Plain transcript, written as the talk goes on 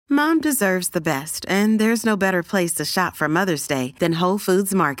Mom deserves the best, and there's no better place to shop for Mother's Day than Whole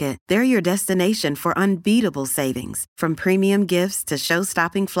Foods Market. They're your destination for unbeatable savings, from premium gifts to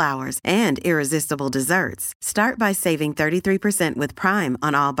show-stopping flowers and irresistible desserts. Start by saving 33% with Prime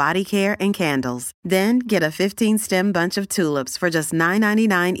on all body care and candles. Then get a 15-stem bunch of tulips for just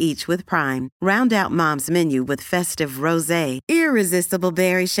 $9.99 each with Prime. Round out Mom's menu with festive rosé, irresistible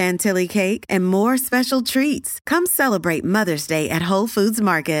berry chantilly cake, and more special treats. Come celebrate Mother's Day at Whole Foods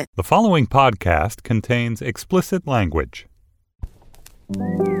Market. The following podcast contains explicit language.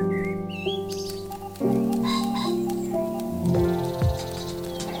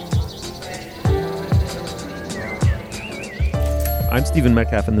 I'm Stephen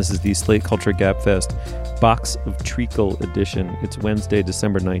Metcalf, and this is the Slate Culture Gabfest Box of Treacle edition. It's Wednesday,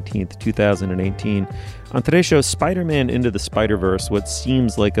 December 19th, 2018. On today's show, Spider-Man Into the Spider-Verse, what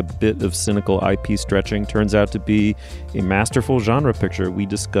seems like a bit of cynical IP stretching, turns out to be a masterful genre picture we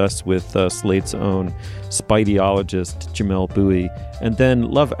discuss with Slate's own Spideyologist, Jamelle Bouie. And then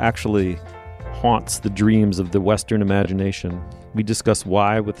Love Actually haunts the dreams of the Western imagination. We discuss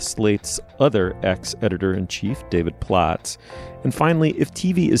why with Slate's other ex-editor-in-chief, David Plotz. And finally, if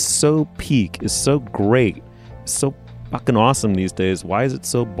TV is so peak, is so great, is so fucking awesome these days, why is it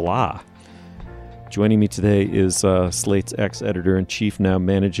so blah? Joining me today is Slate's ex-editor-in-chief, now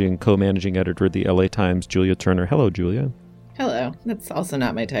co-managing editor of the LA Times, Julia Turner. Hello, Julia. Hello. That's also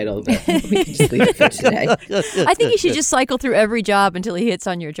not my title, but we can just leave it for today. I think you should just cycle through every job until he hits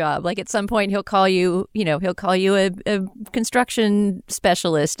on your job. Like at some point he'll call you a construction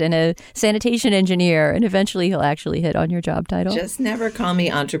specialist and a sanitation engineer, and eventually he'll actually hit on your job title. Just never call me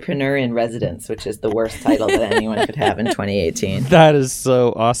entrepreneur in residence, which is the worst title that anyone could have in 2018. That is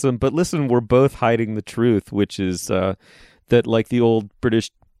so awesome. But listen, we're both hiding the truth, which is that like the old British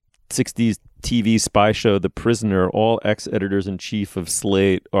 60s TV spy show, The Prisoner, all ex-editors-in-chief of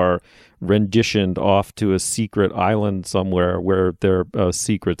Slate are renditioned off to a secret island somewhere where their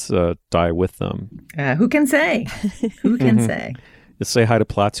secrets die with them. Who can say? Who can say? Just say hi to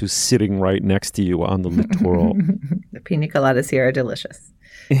Plotz, who's sitting right next to you on the littoral. The pina coladas here are delicious.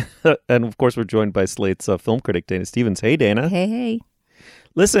 And, of course, we're joined by Slate's film critic, Dana Stevens. Hey, Dana. Hey.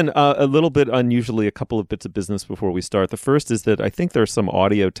 Listen, a little bit unusually, a couple of bits of business before we start. The first is that I think there are some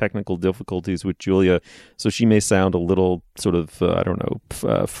audio technical difficulties with Julia, so she may sound a little sort of,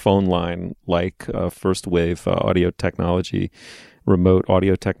 phone line-like, first wave audio technology, remote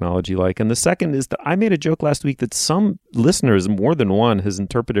audio technology-like. And the second is that I made a joke last week that some listeners, more than one, has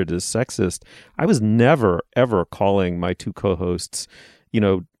interpreted as sexist. I was never, ever calling my two co-hosts,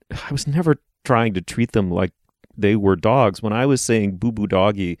 I was never trying to treat them like they were dogs. When I was saying boo-boo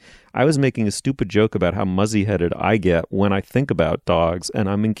doggy, I was making a stupid joke about how muzzy-headed I get when I think about dogs, and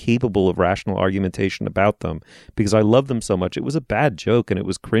I'm incapable of rational argumentation about them because I love them so much. It was a bad joke and it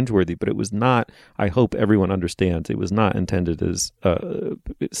was cringeworthy, but it was not, I hope everyone understands, it was not intended as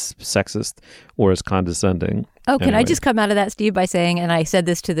sexist or as condescending. Oh, can I just come out of that, Steve, by saying, and I said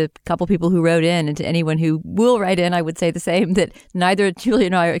this to the couple people who wrote in, and to anyone who will write in, I would say the same, that neither Julia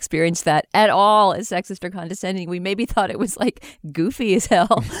nor I experienced that at all as sexist or condescending. We maybe thought it was like goofy as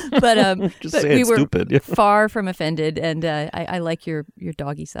hell, but we were stupid. Far from offended, and I like your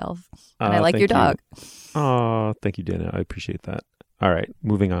doggy self, and I like your dog. Oh, thank you, Dana. I appreciate that. All right,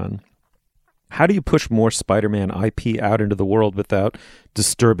 moving on. How do you push more Spider-Man IP out into the world without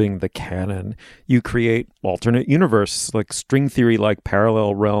disturbing the canon? You create alternate universe, like string theory-like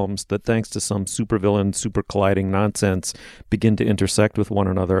parallel realms that, thanks to some supervillain, super colliding nonsense, begin to intersect with one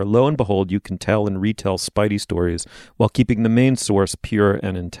another. Lo and behold, you can tell and retell Spidey stories while keeping the main source pure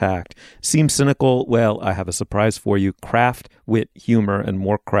and intact. Seems cynical? Well, I have a surprise for you. Craft, wit, humor, and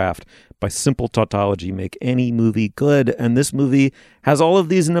more craft by simple tautology make any movie good, and this movie has all of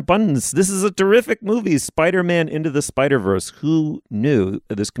these in abundance. This is a terrific movie, Spider-Man Into the Spider-Verse. Who knew?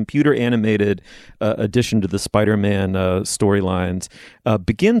 This computer-animated addition to the Spider-Man storylines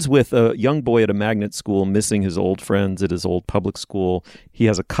begins with a young boy at a magnet school missing his old friends at his old public school. He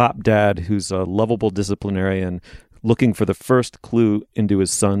has a cop dad who's a lovable disciplinarian looking for the first clue into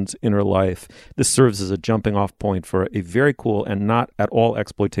his son's inner life. This serves as a jumping off point for a very cool and not at all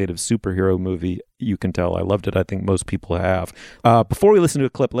exploitative superhero movie. You can tell I loved it. I think most people have. Before we listen to a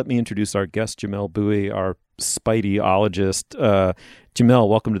clip, let me introduce our guest, Jamelle Bouie, our Spideyologist. Jamelle,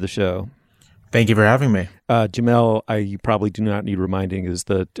 welcome to the show. Thank you for having me. Jamelle, you probably do not need reminding, is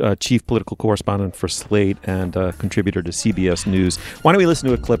the chief political correspondent for Slate and contributor to CBS News. Why don't we listen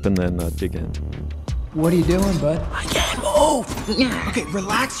to a clip and then dig in? What are you doing, bud? I can't move. Okay,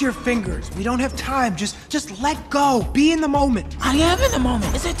 relax your fingers. We don't have time. Just let go. Be in the moment. I am in the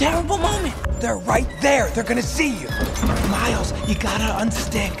moment. It's a terrible moment. They're right there. They're gonna see you. Miles, you gotta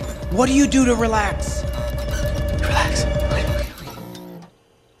unstick. What do you do to relax? Relax.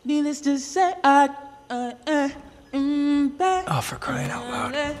 Needless to say, Oh, for crying out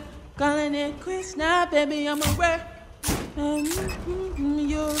loud. Calling it quits now, baby, I'm aware.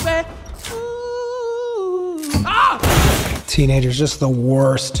 You're right. Teenagers, just the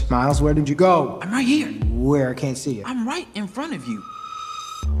worst. Miles, where did you go? I'm right here. Where? I can't see you. I'm right in front of you.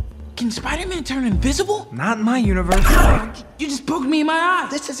 Can Spider-Man turn invisible? Not in my universe. You just poked me in my eye.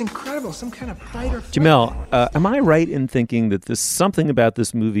 This is incredible. Some kind of fight or flight. Jamel, am I right in thinking that this something about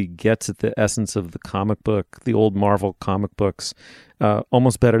this movie gets at the essence of the comic book, the old Marvel comic books,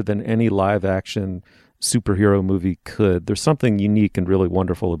 almost better than any live-action superhero movie could? There's something unique and really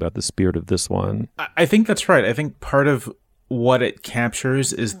wonderful about the spirit of this one. I think that's right. I think part of what it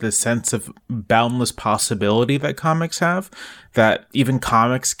captures is the sense of boundless possibility that comics have, that even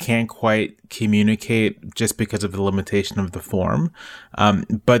comics can't quite communicate just because of the limitation of the form.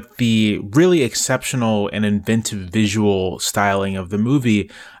 But the really exceptional and inventive visual styling of the movie,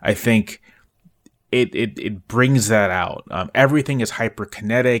 I think it brings that out. Everything is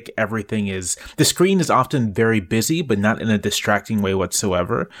hyperkinetic. The screen is often very busy, but not in a distracting way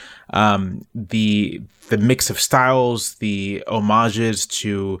whatsoever. The mix of styles, the homages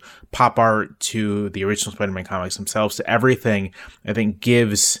to pop art, to the original Spider-Man comics themselves, to everything, I think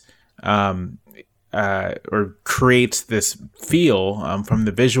gives or creates this feel from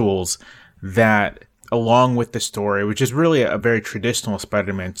the visuals that, along with the story, which is really a very traditional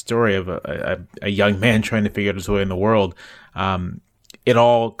Spider-Man story of a young man trying to figure out his way in the world, it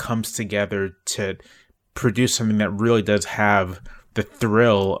all comes together to produce something that really does have the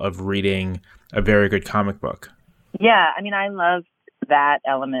thrill of reading a very good comic book. Yeah, I mean, I love that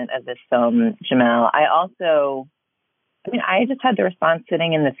element of this film, Jamel. I just had the response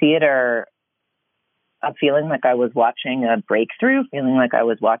sitting in the theater of feeling like I was watching a breakthrough, feeling like I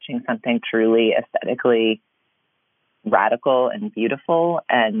was watching something truly aesthetically radical and beautiful.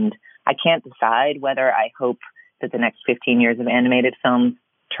 And I can't decide whether I hope that the next 15 years of animated films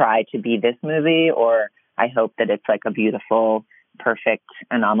try to be this movie, or I hope that it's like a beautiful, perfect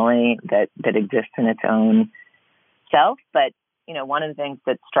anomaly that exists in its own self. But, you know, one of the things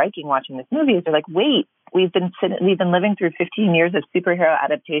that's striking watching this movie is they're like, wait, we've been living through 15 years of superhero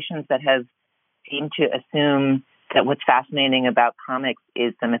adaptations that have seem to assume that what's fascinating about comics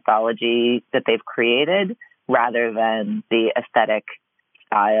is the mythology that they've created rather than the aesthetic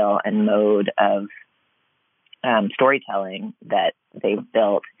style and mode of storytelling that they've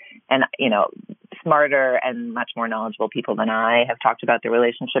built. And, you know, smarter and much more knowledgeable people than I have talked about the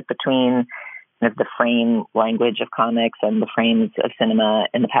relationship between the frame language of comics and the frames of cinema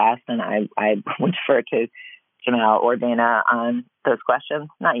in the past. And I would defer to Jamel or Dana on those questions.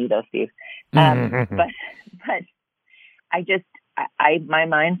 Not you though, Steve. But my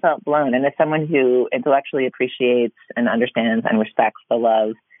mind felt blown. And as someone who intellectually appreciates and understands and respects the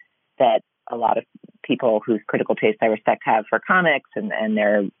love that a lot of people whose critical taste I respect have for comics and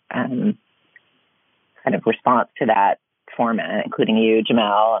their kind of response to that format, including you,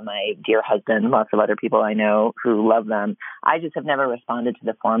 Jamel, and my dear husband, lots of other people I know who love them. I just have never responded to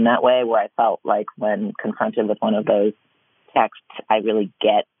the form that way, where I felt like when confronted with one of those texts, I really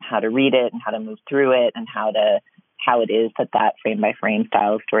get how to read it and how to move through it and how it is that frame by frame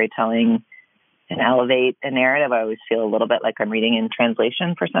style of storytelling can elevate a narrative. I always feel a little bit like I'm reading in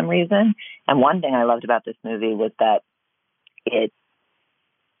translation for some reason. And one thing I loved about this movie was that it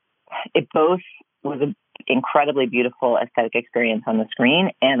both was an incredibly beautiful aesthetic experience on the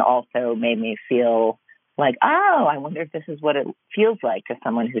screen and also made me feel like, oh, I wonder if this is what it feels like to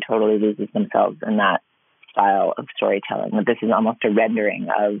someone who totally loses themselves in that style of storytelling. That this is almost a rendering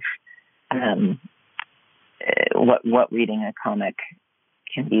of what reading a comic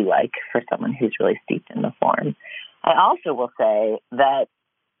can be like for someone who's really steeped in the form. I also will say that,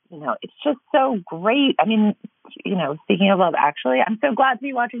 you know, it's just so great. I mean, you know, speaking of Love Actually, I'm so glad to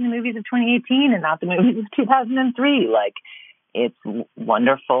be watching the movies of 2018 and not the movies of 2003. Like, it's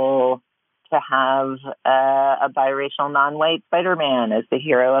wonderful to have a biracial non-white Spider-Man as the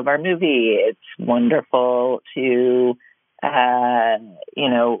hero of our movie. It's wonderful to, you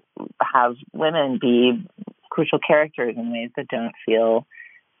know, have women be crucial characters in ways that don't feel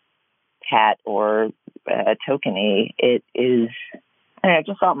pat or tokeny. It is, it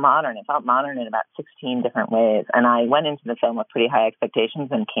just felt modern. It felt modern in about 16 different ways. And I went into the film with pretty high expectations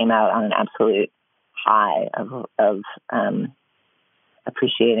and came out on an absolute high of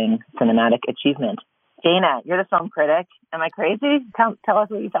appreciating cinematic achievement. Dana, you're the film critic. Am I crazy? Tell us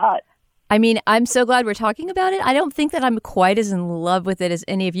what you thought. I mean, I'm so glad we're talking about it. I don't think that I'm quite as in love with it as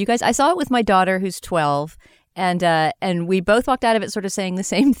any of you guys. I saw it with my daughter who's 12, And we both walked out of it sort of saying the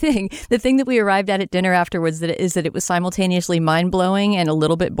same thing. The thing that we arrived at dinner afterwards is that it was simultaneously mind-blowing and a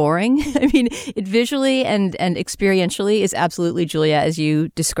little bit boring. I mean, it visually and experientially is absolutely, Julia, as you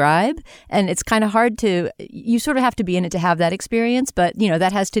describe. And it's kind of hard you sort of have to be in it to have that experience. But,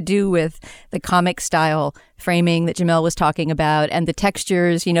 that has to do with the comic style framing that Jamel was talking about and the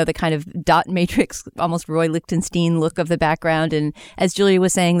textures, the kind of dot matrix, almost Roy Lichtenstein look of the background. And as Julia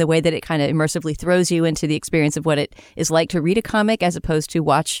was saying, the way that it kind of immersively throws you into the experience of what it is like to read a comic as opposed to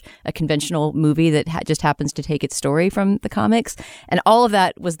watch a conventional movie that just happens to take its story from the comics. And all of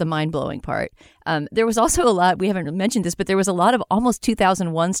that was the mind-blowing part. There was also a lot, we haven't mentioned this, but there was a lot of almost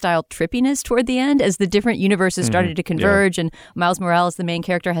 2001 style trippiness toward the end as the different universes started to converge, and Miles Morales, the main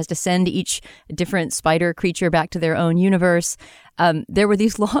character, has to send each different spider creature back to their own universe. There were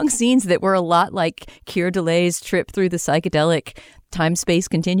these long scenes that were a lot like Keir Dulley's trip through the psychedelic time-space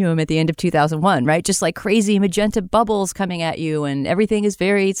continuum at the end of 2001, right? Just like crazy magenta bubbles coming at you, and everything is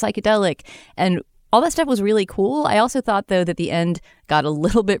very psychedelic. And all that stuff was really cool. I also thought, though, that the end got a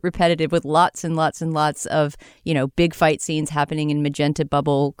little bit repetitive with lots and lots and lots of, big fight scenes happening in magenta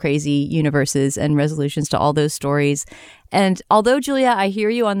bubble crazy universes and resolutions to all those stories. And although, Julia, I hear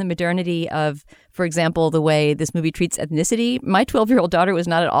you on the modernity of, for example, the way this movie treats ethnicity, my 12-year-old daughter was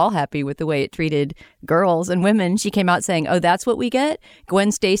not at all happy with the way it treated girls and women. She came out saying, oh, that's what we get?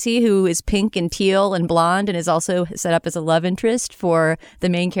 Gwen Stacy, who is pink and teal and blonde and is also set up as a love interest for the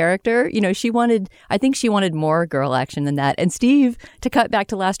main character. I think she wanted more girl action than that. And Steve, to cut back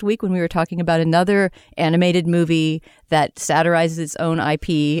to last week when we were talking about another animated movie that satirizes its own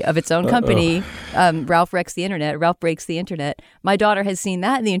IP of its own company, Ralph Breaks the Internet. My daughter has seen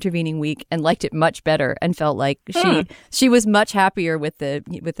that in the intervening week and liked it much better and felt like she was much happier with the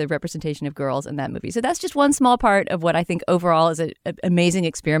representation of girls in that movie. So that's just one small part of what I think overall is an amazing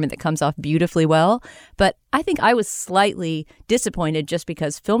experiment that comes off beautifully well. But I think I was slightly disappointed just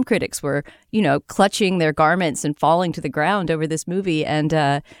because film critics were, clutching their garments and falling to the ground over this movie. And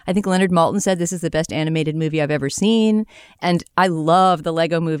I think Leonard Maltin said this is the best animated movie I've ever seen. And I love the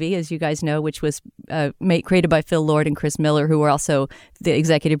Lego Movie, as you guys know, which was created by Phil Lord and Chris Miller, who were also the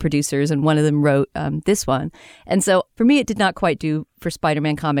executive producers, and one of them wrote this one. And so for me, it did not quite do for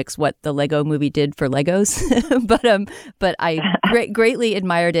Spider-Man comics what the Lego Movie did for Legos, but I greatly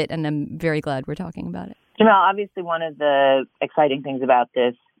admired it, and I'm very glad we're talking about it. Jamel, obviously one of the exciting things about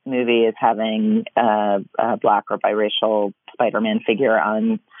this movie is having a Black or biracial Spider-Man figure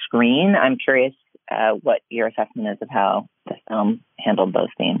on screen. I'm curious what your assessment is of how the film handled those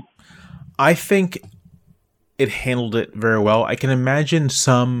themes. I think it handled it very well. I can imagine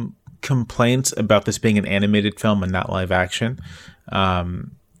some complaints about this being an animated film and not live action.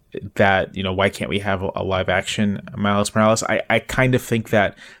 That, why can't we have a live action Miles Morales? I kind of think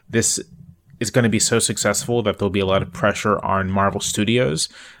that this is going to be so successful that there'll be a lot of pressure on Marvel Studios,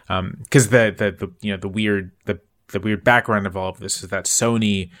 because the weird background of all of this is that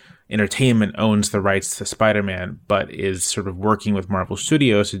Sony Entertainment owns the rights to Spider-Man, but is sort of working with Marvel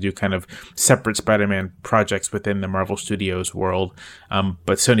Studios to do kind of separate Spider-Man projects within the Marvel Studios world.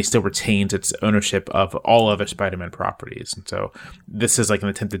 But Sony still retains its ownership of all other Spider-Man properties. And so this is like an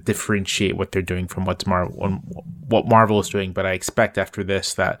attempt to differentiate what they're doing from what Marvel is doing. But I expect after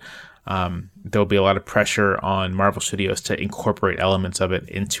this that there'll be a lot of pressure on Marvel Studios to incorporate elements of it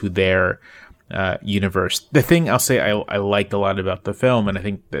into their universe. The thing I'll say I liked a lot about the film, and I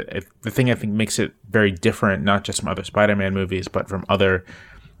think that the thing I think makes it very different, not just from other Spider-Man movies, but from other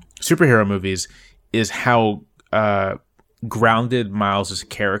superhero movies, is how grounded Miles'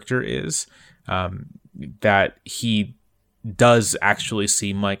 character is. That he does actually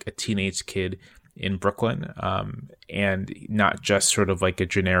seem like a teenage kid in Brooklyn, and not just sort of like a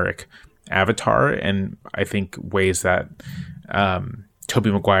generic avatar. And I think ways that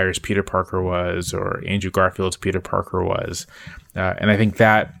Tobey Maguire's Peter Parker was, or Andrew Garfield's Peter Parker was. And I think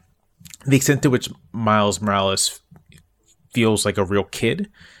that the extent to which Miles Morales feels like a real kid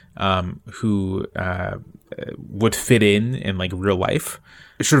who would fit in like real life,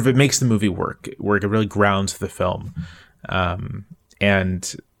 it makes the movie work, where it really grounds the film,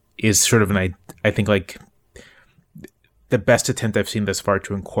 and is sort of I think like the best attempt I've seen thus far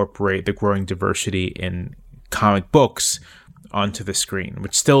to incorporate the growing diversity in comic books onto the screen,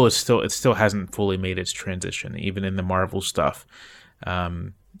 which still hasn't fully made its transition, even in the Marvel stuff.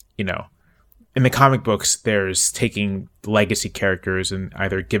 In the comic books, there's taking legacy characters and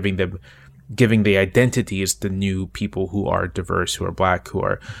either giving the identities to new people who are diverse, who are Black, who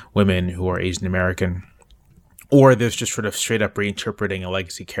are women, who are Asian American, or there's just sort of straight up reinterpreting a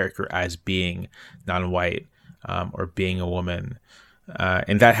legacy character as being non-white, or being a woman.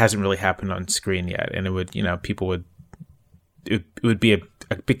 And that hasn't really happened on screen yet. And it would, it would be a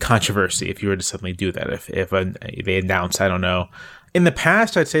big controversy if you were to suddenly do that. If they announced, I don't know. In the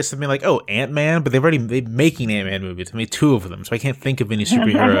past, I'd say something like, "Oh, Ant-Man," but they're making Ant-Man movies. I made 2 of them, so I can't think of any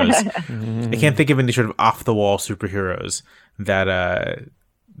superheroes. I can't think of any sort of off-the-wall superheroes that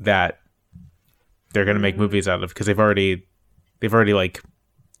they're going to make movies out of, because they've already like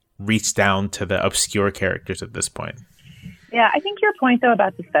reached down to the obscure characters at this point. Yeah, I think your point though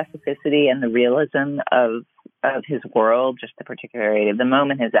about the specificity and the realism of his world, just the particularity of the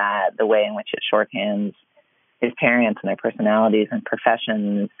moment he's at, the way in which it shorthands his parents and their personalities and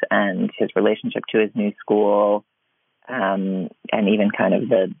professions, and his relationship to his new school, and even kind of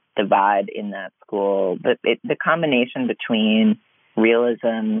the vibe in that school. But the combination between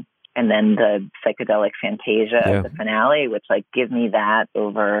realism and then the psychedelic fantasia of the finale, which like give me that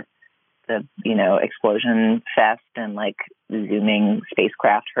over the explosion fest and like zooming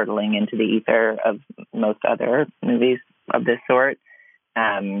spacecraft hurtling into the ether of most other movies of this sort.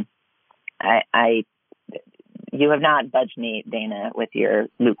 You have not budged me, Dana, with your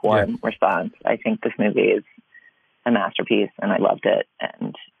lukewarm response. I think this movie is a masterpiece, and I loved it,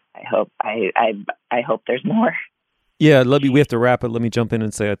 and I hope there's more. Yeah, we have to wrap it. Let me jump in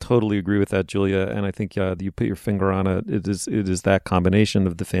and say I totally agree with that, Julia, and I think you put your finger on it. It is that combination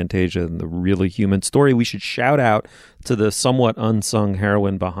of the fantasia and the really human story. We should shout out to the somewhat unsung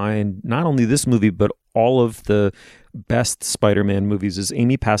heroine behind not only this movie, but all of the best Spider-Man movies, is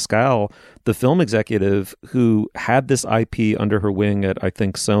Amy Pascal, the film executive who had this IP under her wing at, I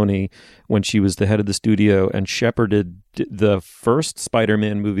think, Sony when she was the head of the studio, and shepherded the first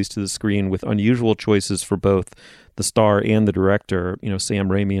Spider-Man movies to the screen with unusual choices for both the star and the director, Sam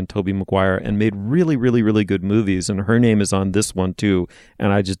Raimi and Tobey Maguire, and made really, really, really good movies. And her name is on this one too.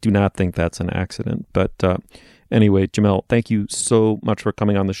 And I just do not think that's an accident. But anyway, Jamel, thank you so much for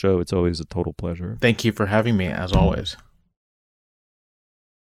coming on the show. It's always a total pleasure. Thank you for having me, as always.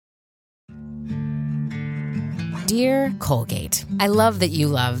 Dear Colgate, I love that you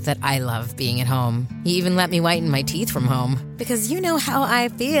love that I love being at home. You even let me whiten my teeth from home. Because you know how I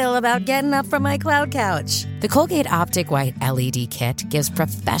feel about getting up from my cloud couch. The Colgate Optic White LED Kit gives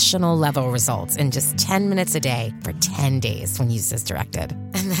professional-level results in just 10 minutes a day for 10 days when used as directed.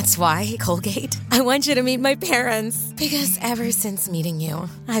 And that's why, Colgate, I want you to meet my parents. Because ever since meeting you,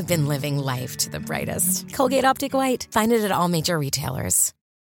 I've been living life to the brightest. Colgate Optic White. Find it at all major retailers.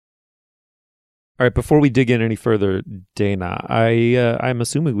 All right, before we dig in any further, Dana, I'm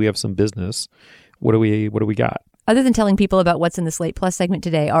assuming we have some business. What do we got? Other than telling people about what's in the Slate Plus segment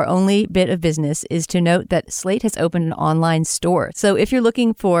today, our only bit of business is to note that Slate has opened an online store. So if you're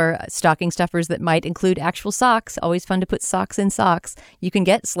looking for stocking stuffers that might include actual socks, always fun to put socks in socks, you can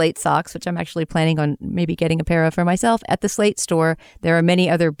get Slate socks, which I'm actually planning on maybe getting a pair of for myself at the Slate store. There are many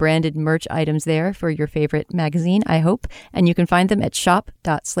other branded merch items there for your favorite magazine, I hope, and you can find them at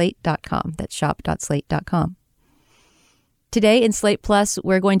shop.slate.com. That's shop.slate.com. Today in Slate Plus,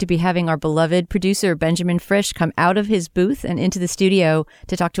 we're going to be having our beloved producer Benjamin Frisch come out of his booth and into the studio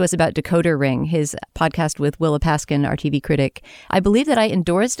to talk to us about Decoder Ring, his podcast with Willa Paskin, our TV critic. I believe that I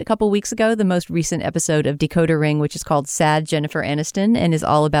endorsed a couple weeks ago the most recent episode of Decoder Ring, which is called Sad Jennifer Aniston, and is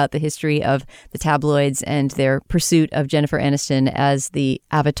all about the history of the tabloids and their pursuit of Jennifer Aniston as the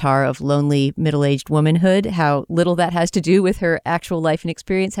avatar of lonely middle-aged womanhood. How little that has to do with her actual life and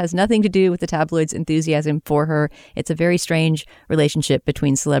experience has nothing to do with the tabloids' enthusiasm for her. It's a very strange relationship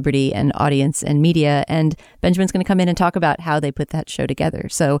between celebrity and audience and media, and Benjamin's going to come in and talk about how they put that show together.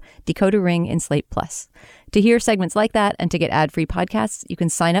 So Decoder Ring in Slate Plus. To hear segments like that and to get ad-free podcasts, you can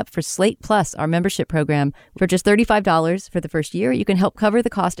sign up for Slate Plus, our membership program. For just $35 for the first year, you can help cover the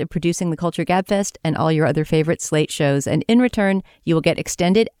cost of producing the Culture Gabfest and all your other favorite Slate shows. And in return, you will get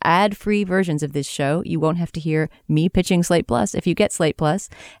extended ad-free versions of this show. You won't have to hear me pitching Slate Plus if you get Slate Plus,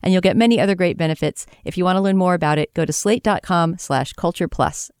 and you'll get many other great benefits. If you want to learn more about it, go to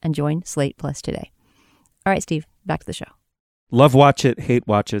slate.com/cultureplus and join Slate Plus today. All right, Steve, back to the show. Love Watch It, Hate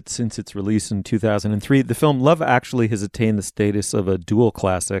Watch It. Since its release in 2003, the film Love Actually has attained the status of a dual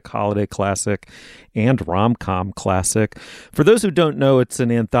classic, holiday classic, and rom-com classic. For those who don't know, it's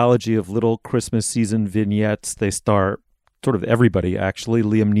an anthology of little Christmas season vignettes. They star sort of everybody, actually.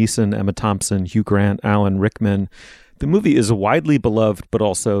 Liam Neeson, Emma Thompson, Hugh Grant, Alan Rickman. The movie is widely beloved, but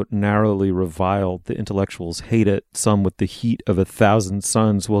also narrowly reviled. The intellectuals hate it, some with the heat of 1,000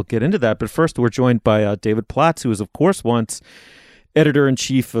 suns. We'll get into that. But first, we're joined by David Platz, who was, of course, once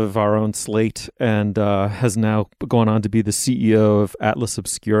editor-in-chief of our own Slate and has now gone on to be the CEO of Atlas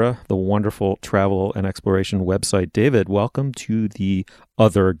Obscura, the wonderful travel and exploration website. David, welcome to the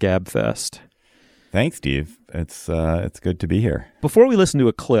other Gabfest. Thanks, Steve. It's good to be here. Before we listen to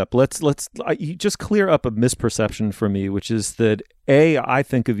a clip, let's you just clear up a misperception for me, which is that A, I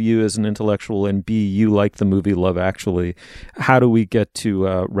think of you as an intellectual, and B, you like the movie Love Actually. How do we get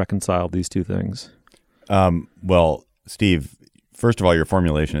to reconcile these two things? Well, Steve, first of all, your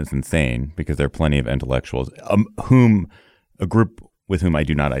formulation is insane because there are plenty of intellectuals, a group with whom I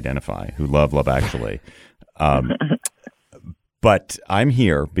do not identify, who love Love Actually. But I'm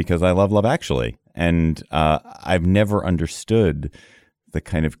here because I love Love Actually. And I've never understood the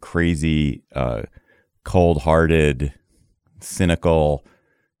kind of crazy, cold-hearted, cynical,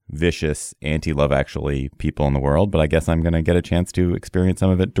 vicious, anti-Love Actually people in the world. But I guess I'm going to get a chance to experience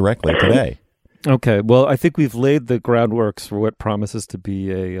some of it directly today. Okay. Well, I think we've laid the groundworks for what promises to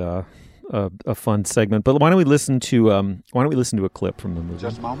be a fun segment. But why don't we listen to a clip from the movie?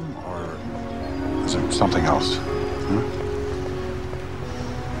 Just Mom, or is it something else?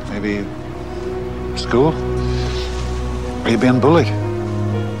 Maybe school? Are you being bullied?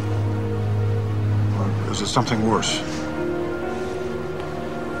 Or is it something worse?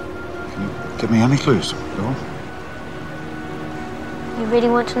 Can you give me any clues, Bill? You really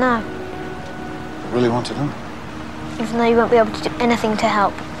want to know? I really want to know. Even though you won't be able to do anything to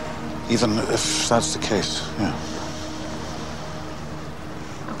help. Even if that's the case, yeah.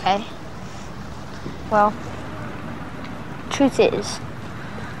 Okay. Well, truth is,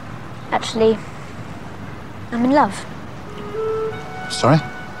 actually, I'm in love. Sorry?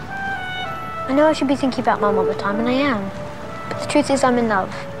 I know I should be thinking about Mum all the time, and I am. But the truth is I'm in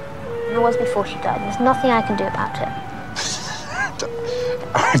love. And I was before she died. There's nothing I can do about it.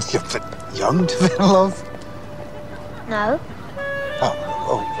 Aren't you a bit young to be in love? No.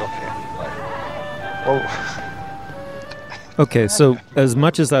 Okay, so as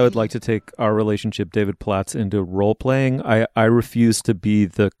much as I would like to take our relationship, David Platz, into role-playing, I refuse to be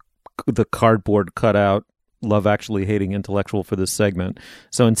the cardboard cutout Love Actually hating intellectual for this segment.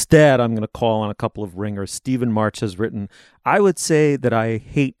 So instead, I'm going to call on a couple of ringers. Stephen March has written, I would say that I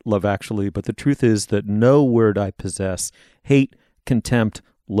hate Love Actually, but the truth is that no word I possess, hate, contempt,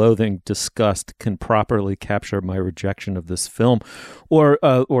 loathing, disgust, can properly capture my rejection of this film. Or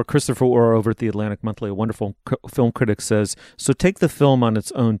Christopher Orr over at the Atlantic Monthly, a wonderful film critic, says, so take the film on its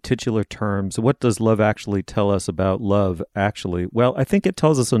own titular terms. What does Love Actually tell us about love, actually? Well, I think it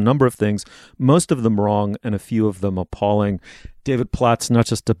tells us a number of things, most of them wrong and a few of them appalling. David Platz, not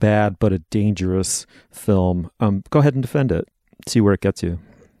just a bad, but a dangerous film. Go ahead and defend it. See where it gets you.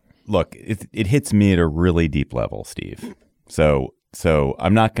 Look, it hits me at a really deep level, Steve. So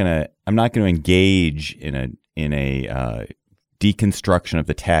I'm not gonna engage in a deconstruction of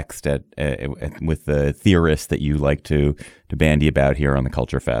the text with the theorists that you like to bandy about here on the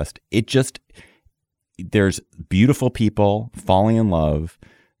Culture Fest. There's beautiful people falling in love.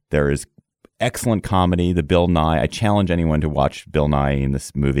 There is excellent comedy. The Bill Nye. I challenge anyone to watch Bill Nye in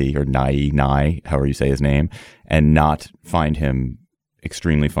this movie, or Nye, however you say his name, and not find him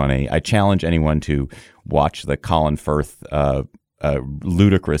extremely funny. I challenge anyone to watch the Colin Firth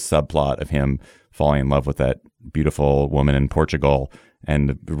ludicrous subplot of him falling in love with that beautiful woman in Portugal, and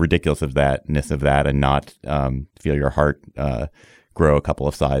the ridiculous of thatness of that, and not feel your heart grow a couple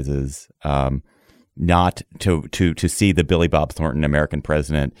of sizes. Not to see the Billy Bob Thornton American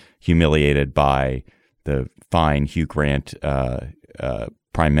president humiliated by the fine Hugh Grant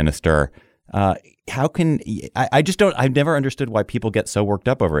prime minister. How can I just don't? I've never understood why people get so worked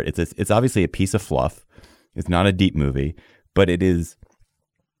up over it. It's obviously a piece of fluff. It's not a deep movie. But it's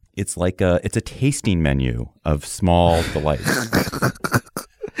a tasting menu of small delights.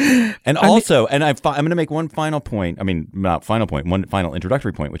 And also, I'm going to make one final point. I mean, not final point, one final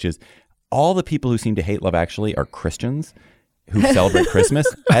introductory point, which is all the people who seem to hate Love Actually are Christians who celebrate Christmas.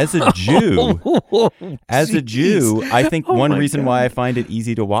 As a Jew, I think one reason why I find it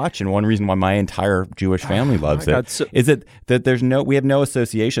easy to watch, and one reason why my entire Jewish family loves it, is that we have no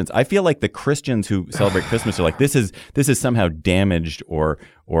associations. I feel like the Christians who celebrate Christmas are like, this is somehow damaged or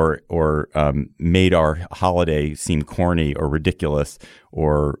made our holiday seem corny or ridiculous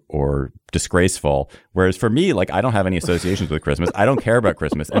or disgraceful. Whereas for me, like, I don't have any associations with Christmas. I don't care about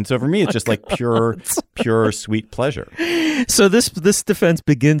Christmas. And so for me, it's just like pure sweet pleasure. So this defense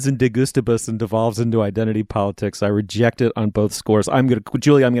begins in De Gustibus and devolves into identity politics. I reject it on both scores.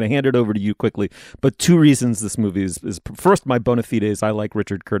 Julie, I'm going to hand it over to you quickly. But two reasons this movie is first, my bona fides. I like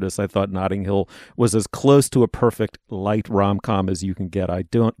Richard Curtis. I thought Notting Hill was as close to a perfect light rom-com as you can get. I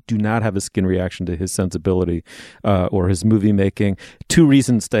do not have a skin reaction to his sensibility or his movie making. 2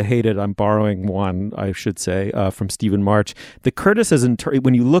 reasons to hate it. I'm borrowing one, I should say, from Stephen March. The Curtis has,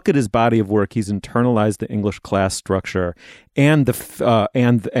 when you look at his body of work, he's internalized the English class structure and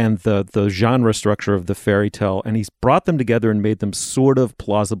the genre structure of the fairy tale, and he's brought them together and made them sort of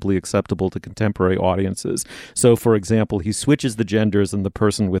plausibly acceptable to contemporary audiences. So, for example, he switches the genders, and the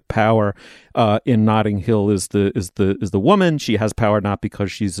person with power in Notting Hill is the woman. She has power not because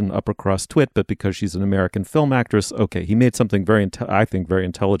she's an upper crust twit, but because she's an American film actress. Okay, he made something I think very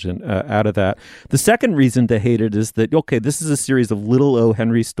intelligent out of that. The second reason to hate it is that, okay, this is a series of little O.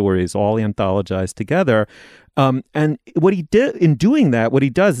 Henry stories all anthologized together. And what he did in doing that, what he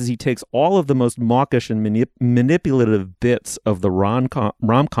does is he takes all of the most mawkish and manipulative bits of the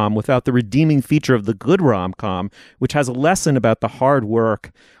rom-com without the redeeming feature of the good rom-com, which has a lesson about the hard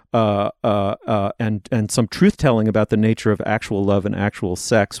work and some truth-telling about the nature of actual love and actual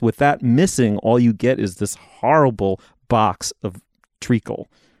sex. With that missing, all you get is this horrible box of treacle.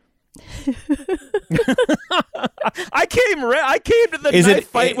 I came to the knife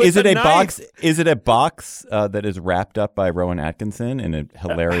fight with a knife. Is it a box that is wrapped up by Rowan Atkinson in a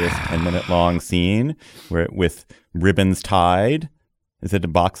hilarious 10-minute long scene with ribbons tied? Is it a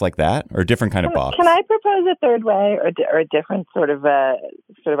box like that, or a different kind of box? Can I propose a third way, or a different sort of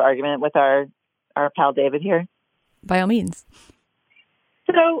argument with our pal David here? By all means.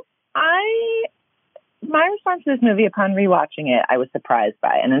 So my response to this movie upon rewatching it, I was surprised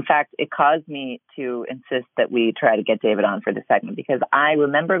by. And in fact, it caused me to insist that we try to get David on for the segment, because I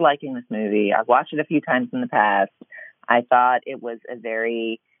remember liking this movie. I've watched it a few times in the past. I thought it was a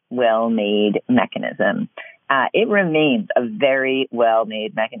very well-made mechanism. It remains a very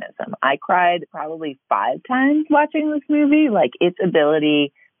well-made mechanism. I cried probably 5 times watching this movie. Like, its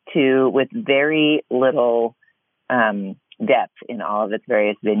ability to, with very little depth in all of its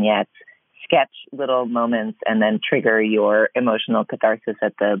various vignettes, sketch little moments and then trigger your emotional catharsis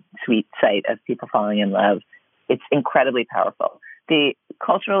at the sweet sight of people falling in love. It's incredibly powerful. The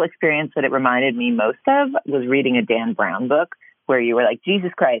cultural experience that it reminded me most of was reading a Dan Brown book, where you were like,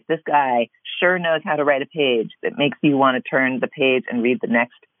 Jesus Christ, this guy sure knows how to write a page that makes you want to turn the page and read the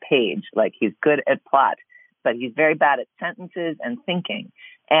next page. Like, he's good at plot, but he's very bad at sentences and thinking.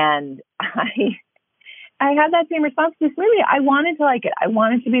 And I had that same response to this movie. I wanted to like it. I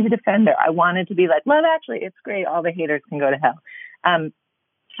wanted to be the defender. I wanted to be like, Love Actually, it's great. All the haters can go to hell.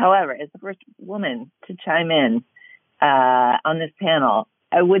 However, as the first woman to chime in on this panel,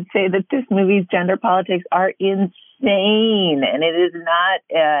 I would say that this movie's gender politics are insane. And it is not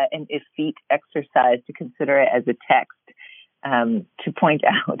an effete exercise to consider it as a text to point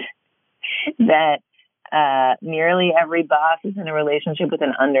out that nearly every boss is in a relationship with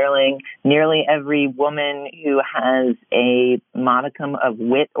an underling. Nearly every woman who has a modicum of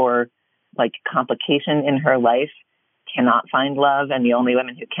wit or like complication in her life cannot find love. And the only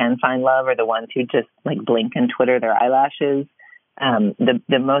women who can find love are the ones who just like blink and twitter their eyelashes.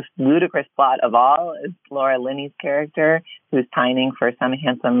 The most ludicrous plot of all is Laura Linney's character, who's pining for some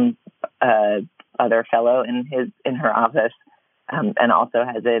handsome other fellow in her office, and also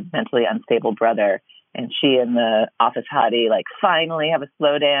has a mentally unstable brother. And she and the office hottie like finally have a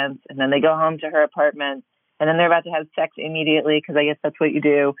slow dance, and then they go home to her apartment, and then they're about to have sex immediately, because I guess that's what you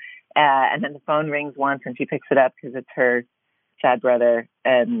do. And then the phone rings once, and she picks it up because it's her sad brother,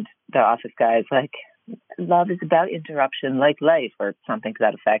 and the office guy is like, "Love is about interruption, like life," or something to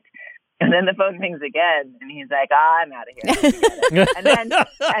that effect. And then the phone rings again, and he's like, "I'm out of here."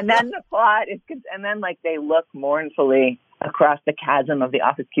 and then the plot is, and then like they look mournfully across the chasm of the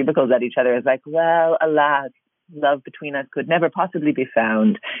office cubicles at each other. It's like, well, alas, love between us could never possibly be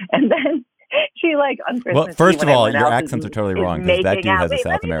found. And then she like on Christmas. Well, first of all, your accents are totally wrong, because that dude has a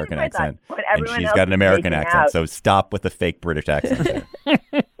South American accent, and she's got an American accent. So stop with the fake British accent.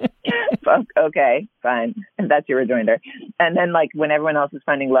 Okay, fine. And that's your rejoinder. And then like when everyone else is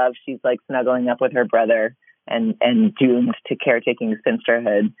finding love, she's like snuggling up with her brother and doomed to caretaking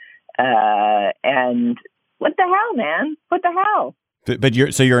spinsterhood. And what the hell, man? What the hell? But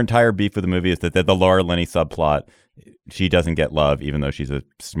your entire beef with the movie is that the Laura Linney subplot, she doesn't get love, even though she's a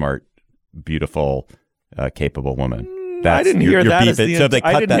smart, beautiful, capable woman. I didn't hear that. Beef. So if they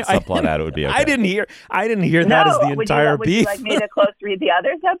cut that subplot out, it would be okay. I didn't hear that as the entire beef. Would you like me to close read the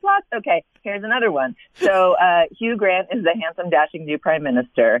other subplots? Okay, here's another one. So Hugh Grant is the handsome, dashing new prime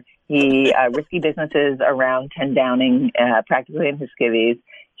minister. He risky businesses around 10 Downing, practically in his skivvies.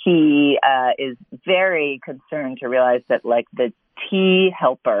 He is very concerned to realize that like the tea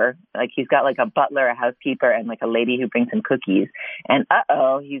helper. Like he's got like a butler, a housekeeper, and like a lady who brings him cookies. And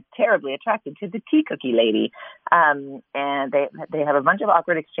he's terribly attracted to the tea cookie lady. And they have a bunch of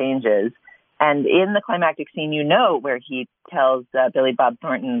awkward exchanges. And in the climactic scene, where he tells Billy Bob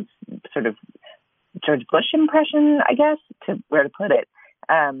Thornton's sort of George Bush impression, I guess, where to put it.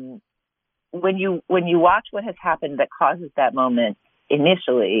 When you watch what has happened that causes that moment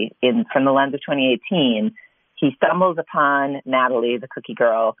initially from the lens of 2018, he stumbles upon Natalie, the cookie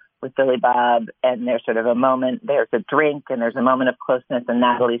girl, with Billy Bob, and there's sort of a moment, there's a drink, and there's a moment of closeness, and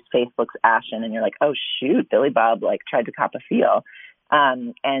Natalie's face looks ashen, and you're like, oh, shoot, Billy Bob, like, tried to cop a feel.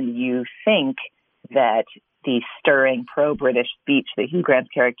 And you think that the stirring pro-British speech that Hugh Grant's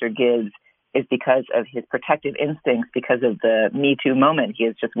character gives is because of his protective instincts, because of the Me Too moment he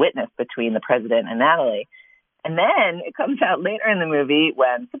has just witnessed between the president and Natalie. And then it comes out later in the movie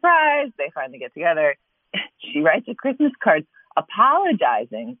when, surprise, they finally get together. She writes a Christmas card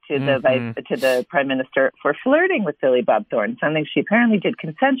apologizing to the prime minister for flirting with Billy Bob Thornton, something she apparently did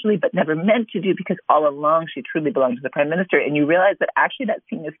consensually but never meant to do because all along she truly belonged to the prime minister. And you realize that actually that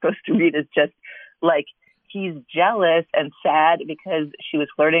scene is supposed to read as just like he's jealous and sad because she was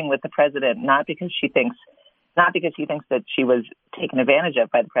flirting with the president, not because he thinks that she was taken advantage of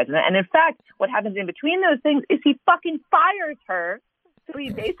by the president. And in fact, what happens in between those things is he fucking fires her. So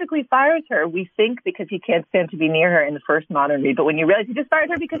he basically fires her, we think, because he can't stand to be near her in the first modern read. But when you realize he just fired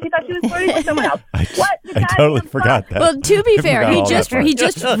her because he thought she was flirting with someone else. I totally forgot that. Well, to be fair, he just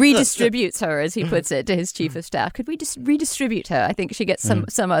redistributes her, as he puts it, to his chief of staff. Could we just redistribute her? I think she gets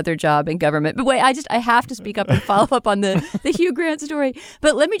some other job in government. But wait, I have to speak up and follow up on the Hugh Grant story.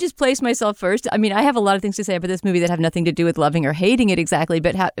 But let me just place myself first. I mean, I have a lot of things to say about this movie that have nothing to do with loving or hating it exactly,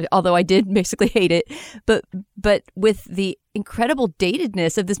 but although I did basically hate it. But with the incredible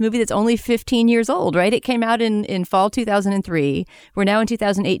datedness of this movie that's only 15 years old, right? It came out in fall 2003. We're now in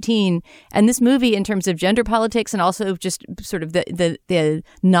 2018. And this movie, in terms of gender politics and also just sort of the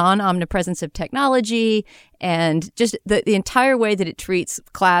non-omnipresence of technology and just the entire way that it treats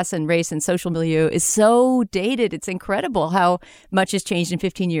class and race and social milieu is so dated. It's incredible how much has changed in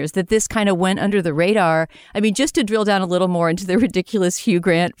 15 years that this kind of went under the radar. I mean, just to drill down a little more into the ridiculous Hugh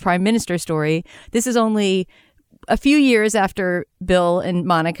Grant prime minister story, this is only a few years after Bill and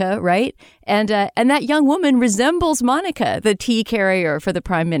Monica, right? And that young woman resembles Monica, the tea carrier for the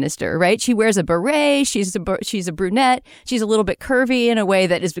prime minister, right? She wears a beret. She's a brunette. She's a little bit curvy in a way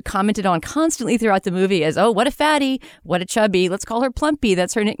that is commented on constantly throughout the movie as, oh, what a fatty, what a chubby. Let's call her Plumpy.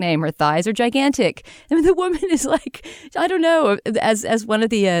 That's her nickname. Her thighs are gigantic. I mean, the woman is like, I don't know. As one of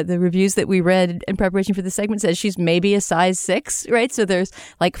the reviews that we read in preparation for the segment says, she's maybe a size 6, right? So there's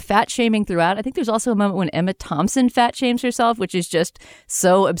like fat shaming throughout. I think there's also a moment when Emma Thompson fat shames herself, which is just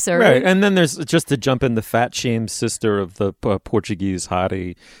so absurd. Right, and then there's just to jump in the fat shame sister of the Portuguese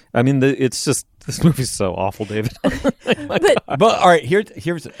hottie. I mean, it's just this movie's so awful, David. But all right, here's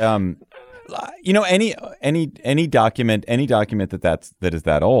any document that is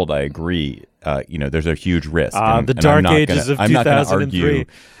that old, I agree. There's a huge risk. The dark ages of 2003.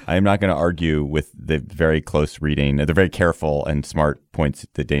 I'm not going to argue with the very close reading, the very careful and smart points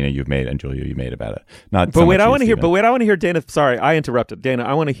that Dana you've made and Julia you made about it. I want to hear Dana. Sorry, I interrupted. Dana,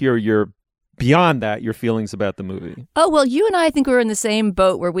 I want to hear your feelings about the movie. Oh, well, you and I think we were in the same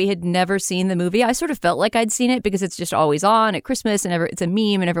boat where we had never seen the movie. I sort of felt like I'd seen it because it's just always on at Christmas and it's a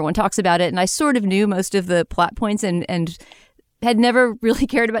meme and everyone talks about it. And I sort of knew most of the plot points and had never really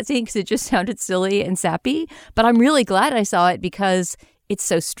cared about seeing it because it just sounded silly and sappy. But I'm really glad I saw it because it's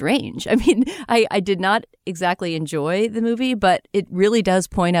so strange. I mean, I did not exactly enjoy the movie, but it really does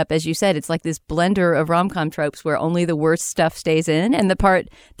point up, as you said, it's like this blender of rom-com tropes where only the worst stuff stays in. And the part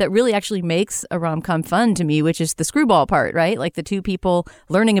that really actually makes a rom-com fun to me, which is the screwball part, right? Like the two people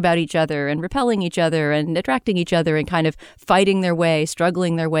learning about each other and repelling each other and attracting each other and kind of fighting their way,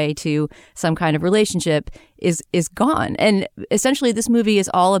 struggling their way to some kind of relationship is gone. And essentially this movie is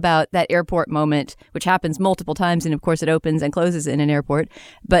all about that airport moment, which happens multiple times. And of course it opens and closes in an airport.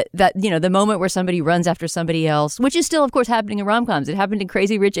 But that, the moment where somebody runs after somebody else, which is still, of course, happening in rom-coms. It happened in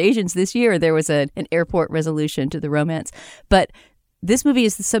Crazy Rich Asians this year. There was an airport resolution to the romance. But this movie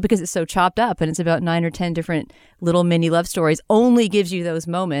is so, because it's so chopped up and it's about 9 or 10 different little mini love stories, only gives you those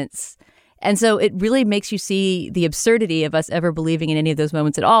moments. And so it really makes you see the absurdity of us ever believing in any of those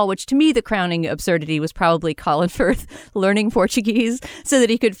moments at all, which to me, the crowning absurdity was probably Colin Firth learning Portuguese so that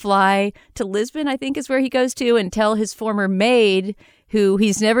he could fly to Lisbon, I think is where he goes to, and tell his former maid, who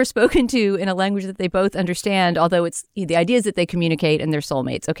he's never spoken to in a language that they both understand, although it's the idea is that they communicate and they're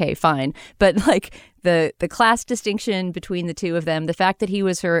soulmates. Okay, fine. But like the class distinction between the two of them, the fact that he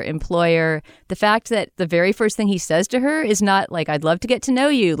was her employer, the fact that the very first thing he says to her is not like, I'd love to get to know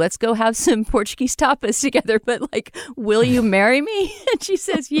you, let's go have some Portuguese tapas together, but like, will you marry me? And she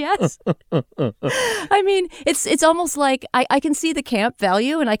says yes. I mean, it's almost like I can see the camp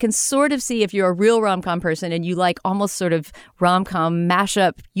value, and I can sort of see if you're a real rom-com person and you like almost sort of rom-com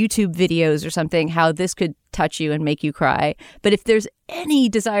mashup YouTube videos or something, how this could touch you and make you cry. But if there's any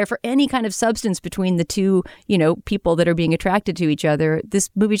desire for any kind of substance between the two, people that are being attracted to each other, this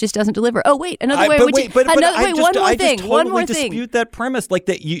movie just doesn't deliver. Oh, wait, one more thing. One more thing. Dispute that premise, like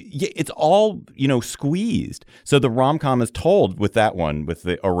that. It's all squeezed. So the rom-com is told with that one, with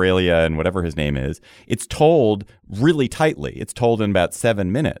the Aurelia and whatever his name is. It's told really tightly. It's told in about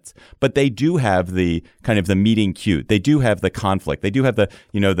 7 minutes. But they do have the kind of the meeting cute. They do have the conflict. They do have the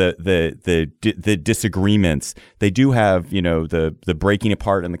the disagreements. They do have the breaking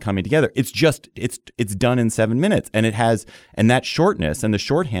apart and the coming together. It's just it's done in 7 minutes, and that shortness and the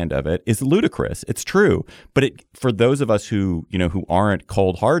shorthand of it is ludicrous. It's true, but for those of us who aren't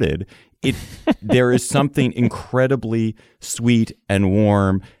cold-hearted, there is something incredibly sweet and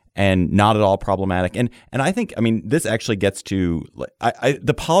warm and not at all problematic. And I think, this actually gets to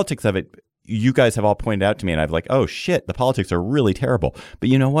the politics of it. You guys have all pointed out to me, and I've like, oh shit, the politics are really terrible. But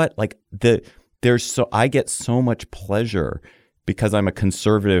you know what? Like I get so much pleasure because I'm a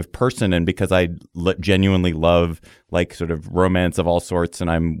conservative person, and because I genuinely love like sort of romance of all sorts,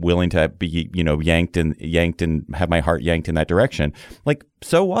 and I'm willing to be yanked and have my heart yanked in that direction. Like,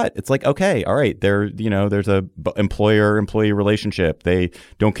 so what? It's like, okay, all right, there's a employer-employee relationship. They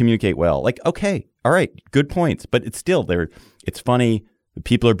don't communicate well. Like, okay, all right, good points, but it's still it's funny. The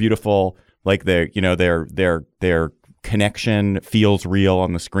people are beautiful. Like their connection feels real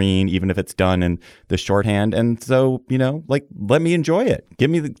on the screen, even if it's done in the shorthand. And so, like, let me enjoy it.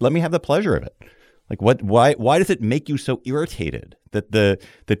 Let me have the pleasure of it. Like, why does it make you so irritated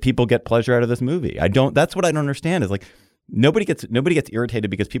that people get pleasure out of this movie? That's what I don't understand, is like, nobody gets irritated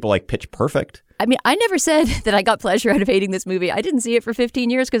because people like Pitch Perfect. I mean, I never said that I got pleasure out of hating this movie. I didn't see it for 15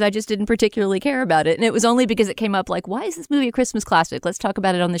 years because I just didn't particularly care about it. And it was only because it came up like, why is this movie a Christmas classic? Let's talk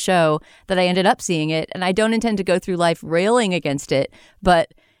about it on the show, that I ended up seeing it. And I don't intend to go through life railing against it.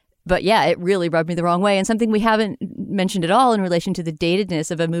 But yeah, it really rubbed me the wrong way. And something we haven't mentioned at all in relation to the datedness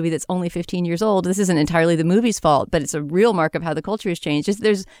of a movie that's only 15 years old. This isn't entirely the movie's fault, but it's a real mark of how the culture has changed.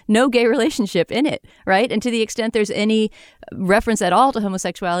 There's no gay relationship in it, right? And to the extent there's any reference at all to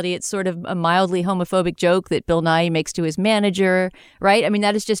homosexuality, it's sort of a mildly homophobic joke that Bill Nighy makes to his manager, right? I mean,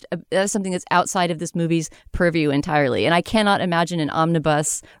 that is something that's outside of this movie's purview entirely. And I cannot imagine an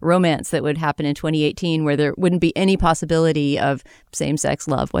omnibus romance that would happen in 2018 where there wouldn't be any possibility of same-sex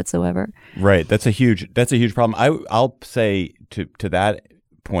love whatsoever. Right. That's a huge problem. I'll say to that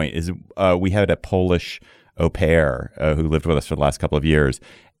point is we had a Polish au pair who lived with us for the last couple of years,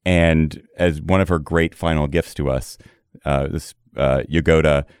 and as one of her great final gifts to us, this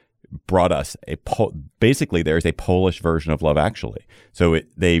Jagoda brought us basically there's a Polish version of Love Actually. So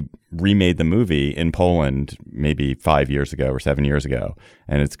they remade the movie in Poland maybe 5 years ago or 7 years ago,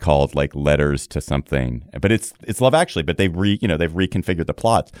 and it's called like Letters to Something, but it's Love Actually, but they've reconfigured the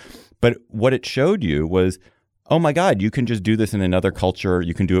plots. But what it showed you was, oh my God, you can just do this in another culture.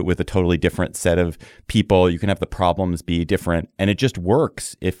 You can do it with a totally different set of people. You can have the problems be different, and it just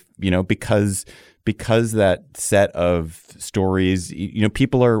works if because that set of stories,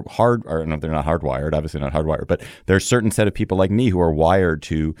 people are they're not hardwired, obviously not hardwired, but there's a certain set of people like me who are wired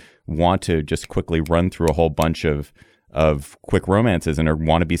to want to just quickly run through a whole bunch of quick romances and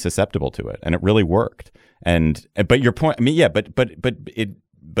want to be susceptible to it. And it really worked. But your point, I mean, yeah, but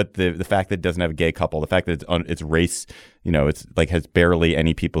the fact that it doesn't have a gay couple, the fact that it's race, it's like has barely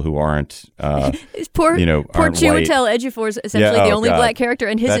any people who aren't, poor Chiwetel Ejiofor is essentially the only black character,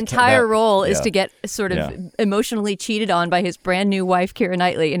 and his entire role is to get sort of emotionally cheated on by his brand new wife, Keira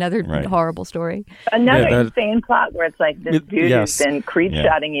Knightley. Another horrible story. Another insane plot where it's like this dude who's been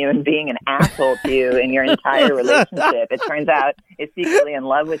creep-shotting you and being an asshole to you in your entire relationship. It turns out is secretly in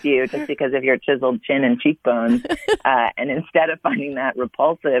love with you just because of your chiseled chin and cheekbones. And instead of finding that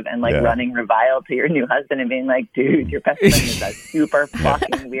repulsive and like running revile to your new husband and being like, dude, your best friend is a super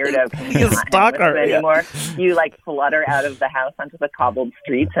fucking weirdo. Can you not hang with him anymore? You like flutter out of the house onto the cobbled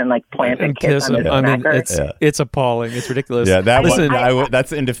streets and like plant a kiss on his smacker. It's appalling. It's ridiculous. Yeah,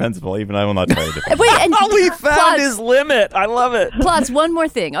 that's indefensible. Even I will not try to defend. Wait, and we found his limit. I love it. Plus, one more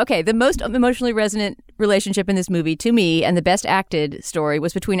thing. Okay, the most emotionally resonant relationship in this movie, to me, and the best acted story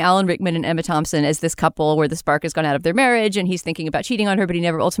was between Alan Rickman and Emma Thompson as this couple where the spark has gone out of their marriage and he's thinking about cheating on her, but he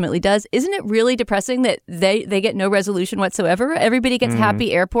never ultimately does. Isn't it really depressing that they get no resolution whatsoever? Everybody gets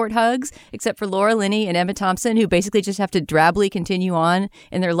happy airport hugs except for Laura Linney and Emma Thompson, who basically just have to drably continue on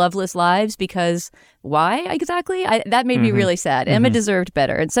in their loveless lives because why exactly? That made me really sad. Emma deserved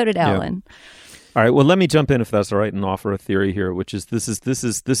better, and so did Alan. Yeah. All right. Well, let me jump in if that's all right and offer a theory here, which is this is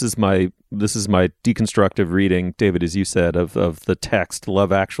my deconstructive reading, David, as you said, of the text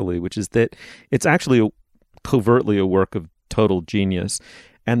Love Actually, which is that it's actually covertly a work of total genius,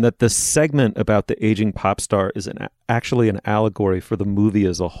 and that the segment about the aging pop star is actually an allegory for the movie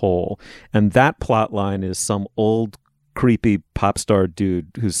as a whole, and that plot line is some old creepy pop star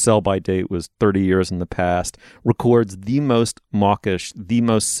dude whose sell-by date was 30 years in the past records the most mawkish, the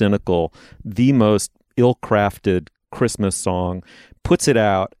most cynical, the most ill-crafted Christmas song, puts it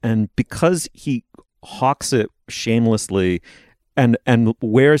out, and because he hawks it shamelessly and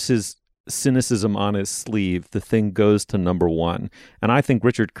wears his cynicism on his sleeve, the thing goes to number one. And I think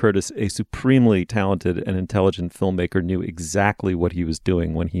Richard Curtis, a supremely talented and intelligent filmmaker, knew exactly what he was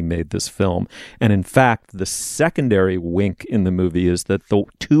doing when he made this film. And in fact, the secondary wink in the movie is that the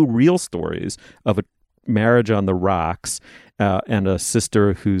two real stories of a marriage on the rocks and a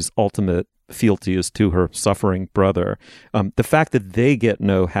sister whose ultimate fealty is to her suffering brother. The fact that they get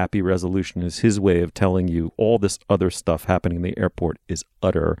no happy resolution is his way of telling you all this other stuff happening in the airport is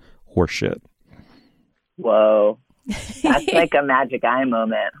utter horseshit. Whoa. That's like a magic eye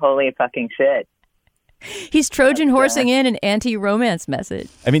moment. Holy fucking shit. He's Trojan horsing in an anti-romance message.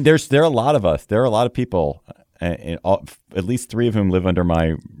 I mean, there are a lot of us. There are a lot of people, at least 3 of whom live under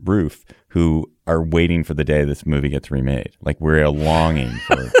my roof, who are waiting for the day this movie gets remade. Like, we're longing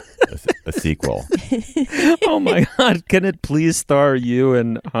for a sequel. Oh my God. Can it please star you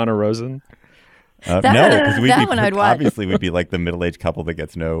and Hannah Rosen? No, because I'd watch. Obviously we'd be like the middle-aged couple that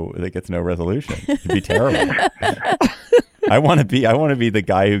gets no resolution. It'd be terrible. I want to be the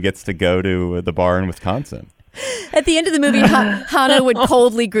guy who gets to go to the bar in Wisconsin. At the end of the movie, Hannah would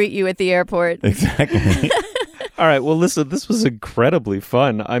coldly greet you at the airport. Exactly. All right. Well, listen, this was incredibly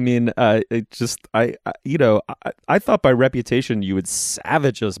fun. I mean, I thought by reputation you would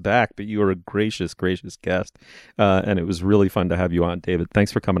savage us back, but you were a gracious, gracious guest. And it was really fun to have you on, David.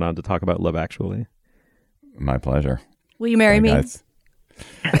 Thanks for coming on to talk about Love Actually. My pleasure. Will you marry me?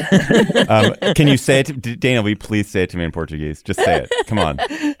 Can you say it? Dana, will you please say it to me in Portuguese? Just say it. Come on.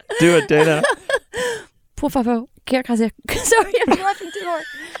 Do it, Dana. Por favor, quer casar... Sorry, I'm laughing too hard.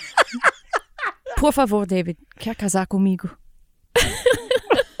 Por favor, David, quer casar comigo?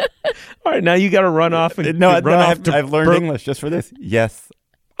 All right, now you got to run off and I've learned English just for this. Yes,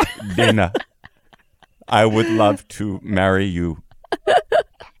 Dana, I would love to marry you.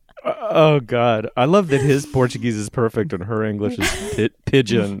 Oh God, I love that his Portuguese is perfect and her English is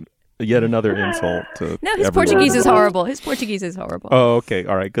pidgin. Yet another insult to No, his Portuguese is horrible. His Portuguese is horrible. Oh, okay,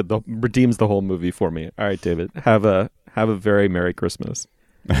 all right, good. Redeems the whole movie for me. All right, David, have a very Merry Christmas.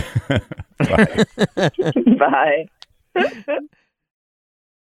 Bye. Bye.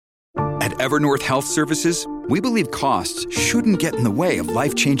 At Evernorth Health Services, we believe costs shouldn't get in the way of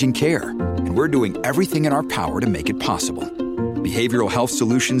life-changing care, and we're doing everything in our power to make it possible. Behavioral health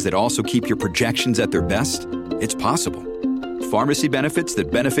solutions that also keep your projections at their best? It's possible. Pharmacy benefits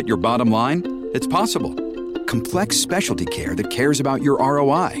that benefit your bottom line? It's possible. Complex specialty care that cares about your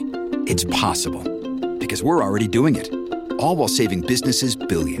ROI? It's possible. Because we're already doing it. All while saving businesses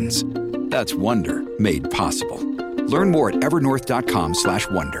billions. That's Wonder made possible. Learn more at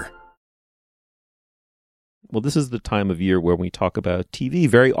evernorth.com/wonder. Well, this is the time of year where we talk about TV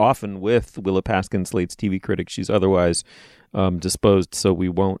very often with Willa Paskin, Slate's TV critic. She's otherwise disposed, so we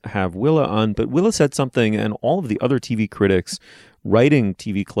won't have Willa on. But Willa said something, and all of the other TV critics writing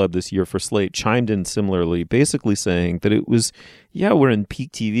TV Club this year for Slate chimed in similarly, basically saying that it was, we're in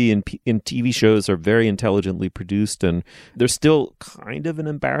peak TV, and TV shows are very intelligently produced, and there's still kind of an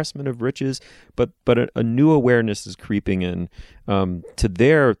embarrassment of riches, but a new awareness is creeping in to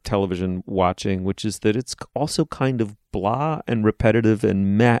their television watching, which is that it's also kind of blah and repetitive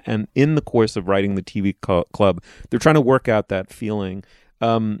and meh, and in the course of writing the TV Club, they're trying to work out that feeling.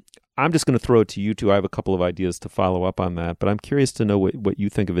 I'm just going to throw it to you two. I have a couple of ideas to follow up on that, but I'm curious to know what you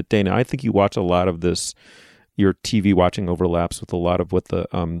think of it. Dana, I think you watch a lot of this. Your TV watching overlaps with a lot of what the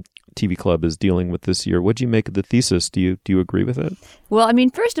TV Club is dealing with this year. What do you make of the thesis? Do you agree with it? Well, I mean,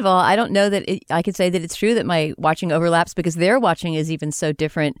 first of all, I don't know that I could say that it's true that my watching overlaps because their watching is even so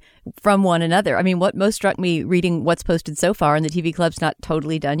different from one another. I mean, what most struck me reading what's posted so far, and the TV Club's not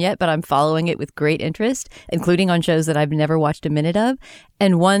totally done yet, but I'm following it with great interest, including on shows that I've never watched a minute of.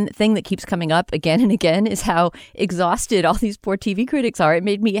 And one thing that keeps coming up again and again is how exhausted all these poor TV critics are. It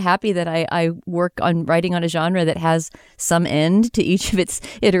made me happy that I work on writing on a genre that has some end to each of its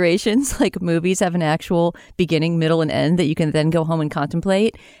iterations. Like movies have an actual beginning, middle, and end that you can then go home and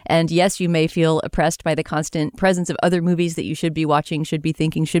contemplate. And yes, you may feel oppressed by the constant presence of other movies that you should be watching, should be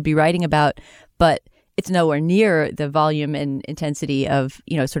thinking, should be writing about, but it's nowhere near the volume and intensity of,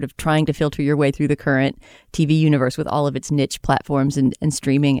 sort of trying to filter your way through the current TV universe with all of its niche platforms and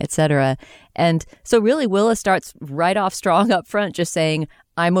streaming, et cetera. And so really Willa starts right off strong up front, just saying,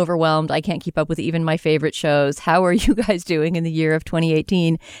 I'm overwhelmed. I can't keep up with even my favorite shows. How are you guys doing in the year of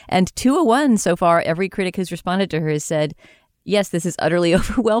 2018? And 201 so far, every critic who's responded to her has said, yes, this is utterly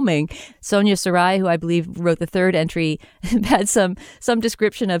overwhelming. Sonia Sarai, who I believe wrote the third entry, had some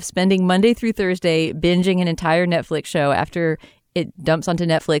description of spending Monday through Thursday binging an entire Netflix show after it dumps onto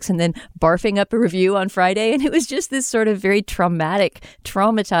Netflix and then barfing up a review on Friday. And it was just this sort of very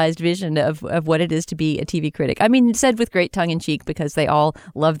traumatized vision of what it is to be a TV critic. I mean, said with great tongue in cheek because they all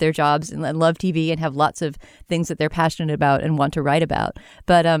love their jobs and love TV and have lots of things that they're passionate about and want to write about.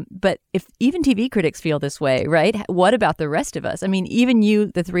 But if even TV critics feel this way, right? What about the rest of us? I mean, even you,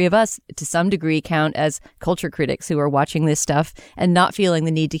 the three of us, to some degree count as culture critics who are watching this stuff and not feeling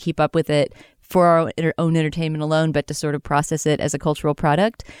the need to keep up with it for our own entertainment alone, but to sort of process it as a cultural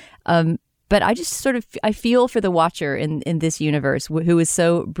product. But I just I feel for the watcher in this universe who is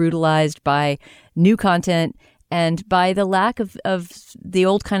so brutalized by new content and by the lack of the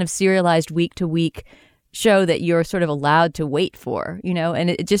old kind of serialized week-to-week show that you're sort of allowed to wait for, And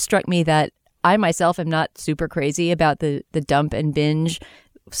it just struck me that I myself am not super crazy about the dump and binge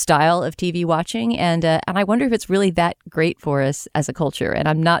style of TV watching, and I wonder if it's really that great for us as a culture. And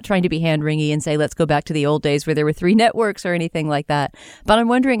I'm not trying to be hand-wringy and say let's go back to the old days where there were 3 networks or anything like that, but I'm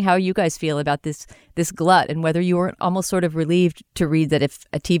wondering how you guys feel about this glut and whether you were almost sort of relieved to read that if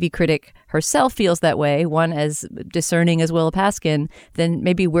a TV critic herself feels that way, one as discerning as Willa Paskin, then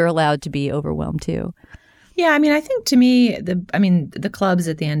maybe we're allowed to be overwhelmed too. Yeah, I mean, I think to me, the clubs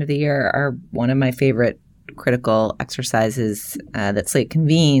at the end of the year are one of my favorite critical exercises that Slate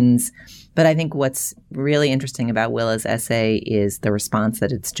convenes. But I think what's really interesting about Willa's essay is the response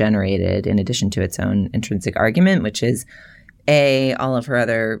that it's generated in addition to its own intrinsic argument, which is, all of her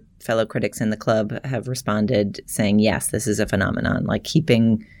other fellow critics in the club have responded saying, yes, this is a phenomenon. Like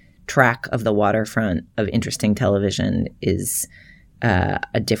keeping track of the waterfront of interesting television is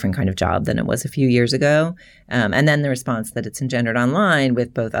a different kind of job than it was a few years ago. And then the response that it's engendered online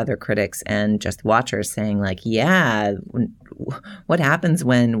with both other critics and just watchers saying like, yeah, what happens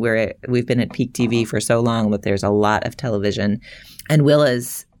when we've been at peak TV for so long that there's a lot of television. And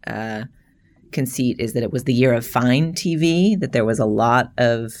Willa's conceit is that it was the year of fine TV, that there was a lot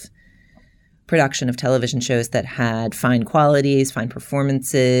of production of television shows that had fine qualities, fine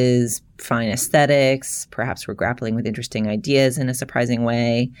performances, fine aesthetics, perhaps were grappling with interesting ideas in a surprising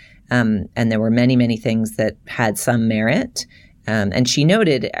way. And there were many, many things that had some merit. And she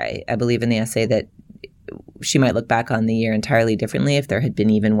noted, I believe in the essay, that she might look back on the year entirely differently if there had been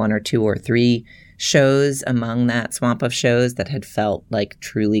even 1 or 2 or 3 shows among that swamp of shows that had felt like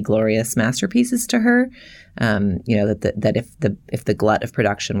truly glorious masterpieces to her. That if the glut of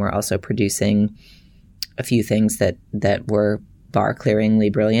production were also producing a few things that were bar-clearingly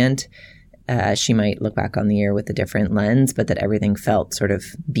brilliant, she might look back on the year with a different lens, but that everything felt sort of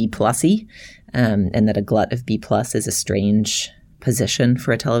B+y, and that a glut of B+ is a strange position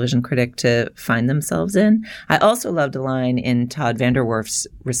for a television critic to find themselves in. I also loved a line in Todd Vanderwerf's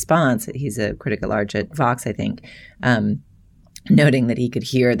response. He's a critic at large at Vox, I think, noting that he could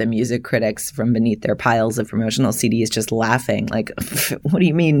hear the music critics from beneath their piles of promotional CDs just laughing. Like, what do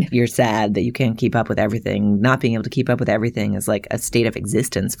you mean you're sad that you can't keep up with everything? Not being able to keep up with everything is like a state of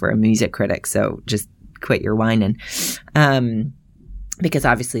existence for a music critic. So just quit your whining. Because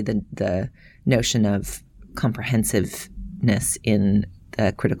obviously the notion of comprehensiveness in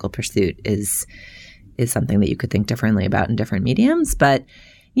the critical pursuit is something that you could think differently about in different mediums. But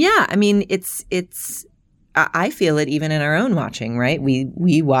yeah, I mean, I feel it even in our own watching, right?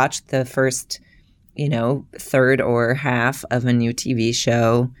 We watch the first, third or half of a new TV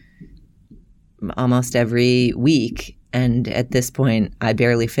show almost every week. And at this point, I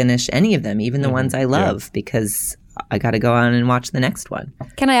barely finish any of them, even the ones I love, because I got to go on and watch the next one.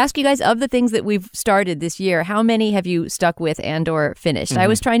 Can I ask you guys, of the things that we've started this year, how many have you stuck with and or finished? I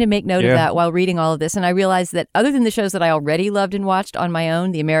was trying to make note of that while reading all of this, and I realized that other than the shows that I already loved and watched on my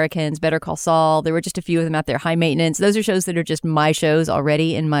own, The Americans, Better Call Saul, there were just a few of them out there, High Maintenance. Those are shows that are just my shows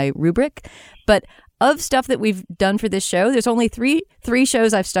already in my rubric. But of stuff that we've done for this show, there's only three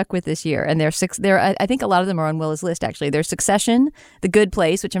shows I've stuck with this year, and I think a lot of them are on Willa's list. Actually, there's Succession, The Good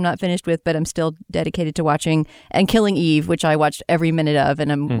Place, which I'm not finished with, but I'm still dedicated to watching, and Killing Eve, which I watched every minute of,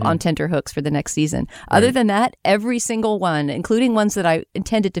 and I'm on tenterhooks for the next season. Other than that, every single one, including ones that I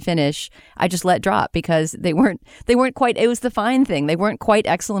intended to finish, I just let drop because they weren't quite. It was the fine thing. They weren't quite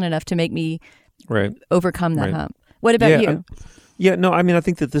excellent enough to make me overcome that hump. What about you? Yeah, no, I mean, I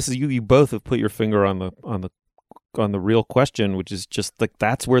think that this is you both have put your finger on the real question, which is just like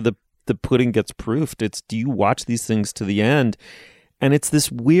that's where the pudding gets proofed. It's, do you watch these things to the end? And it's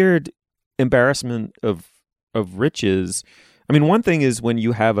this weird embarrassment of riches. I mean, one thing is when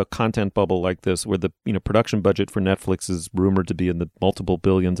you have a content bubble like this, where the production budget for Netflix is rumored to be in the multiple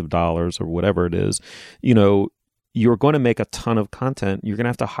billions of dollars or whatever it is, you're going to make a ton of content. You're going to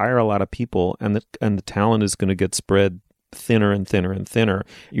have to hire a lot of people, and the talent is going to get spread thinner and thinner and thinner.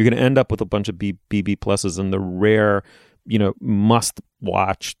 You're going to end up with a bunch of BB pluses, and the rare, must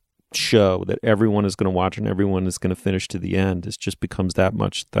watch show that everyone is going to watch and everyone is going to finish to the end. It just becomes that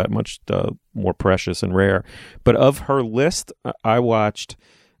much more precious and rare. But of her list, I watched,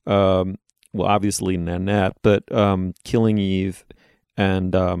 obviously Nanette, but Killing Eve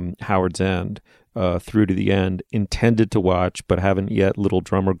and Howard's End through to the end. Intended to watch, but haven't yet. Little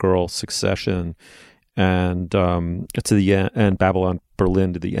Drummer Girl, Succession, and to the end, and Babylon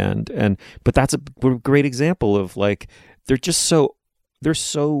Berlin to the end. But that's a great example of like they're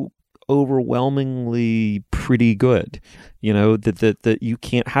so overwhelmingly pretty good, that you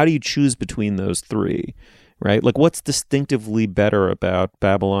can't. How do you choose between those three, right? Like, what's distinctively better about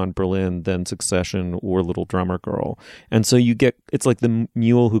Babylon Berlin than Succession or Little Drummer Girl? And so it's like the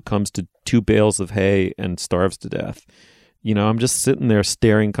mule who comes to 2 bales of hay and starves to death. I'm just sitting there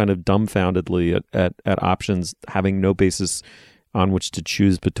staring kind of dumbfoundedly at options, having no basis on which to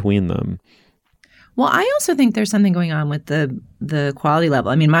choose between them. Well, I also think there's something going on with the quality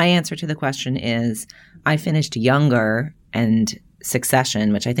level. I mean, my answer to the question is I finished Younger and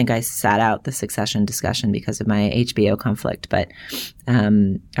Succession, which I think I sat out the Succession discussion because of my HBO conflict. But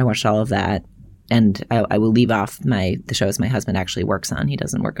I watched all of that. And I will leave off the shows my husband actually works on. He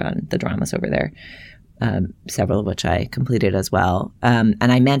doesn't work on the dramas over there. Several of which I completed as well. And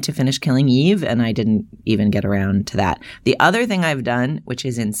I meant to finish Killing Eve, and I didn't even get around to that. The other thing I've done, which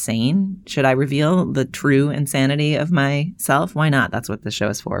is insane, should I reveal the true insanity of myself? Why not? That's what the show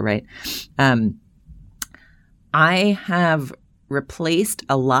is for, right? I have replaced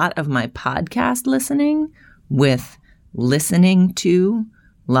a lot of my podcast listening with listening to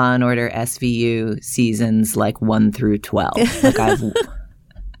Law & Order SVU seasons like 1 through 12. Like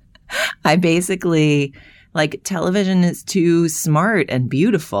I basically, like, television is too smart and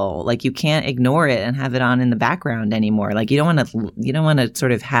beautiful. Like, you can't ignore it and have it on in the background anymore. Like, you don't want to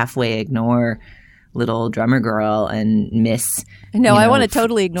sort of halfway ignore Little Drummer Girl and miss. No, I want to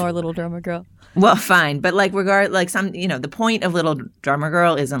totally ignore Little Drummer Girl. Well, fine, but the point of Little Drummer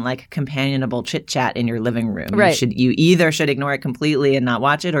Girl isn't like companionable chit chat in your living room. Right. You either should ignore it completely and not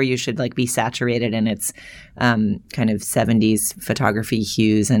watch it, or you should like be saturated in its kind of 70s photography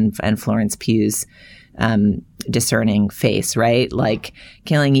hues and Florence Pugh's discerning face, right? Like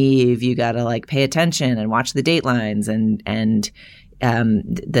Killing Eve, you got to like pay attention and watch the datelines, and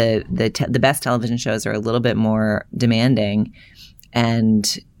the best television shows are a little bit more demanding,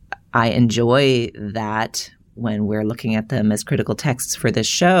 and I enjoy that when we're looking at them as critical texts for this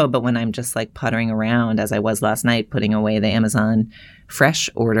show. But when I'm just like puttering around, as I was last night, putting away the Amazon Fresh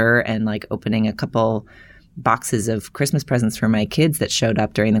order and like opening a couple boxes of Christmas presents for my kids that showed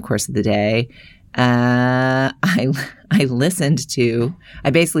up during the course of the day, I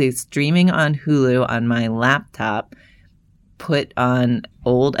basically streaming on Hulu on my laptop, put on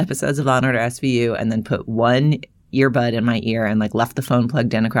old episodes of Law & Order SVU, and then put one earbud in my ear and like left the phone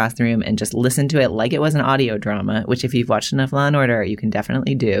plugged in across the room and just listened to it like it was an audio drama, which if you've watched enough Law & Order, you can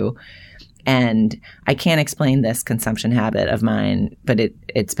definitely do. And I can't explain this consumption habit of mine, but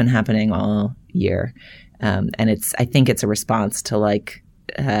it's been happening all year. And I think it's a response to like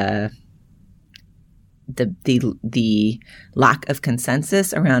the lack of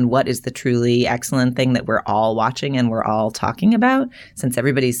consensus around what is the truly excellent thing that we're all watching and we're all talking about. Since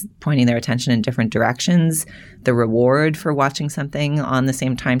everybody's pointing their attention in different directions, the reward for watching something on the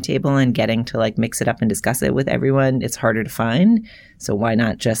same timetable and getting to like mix it up and discuss it with everyone, it's harder to find. So why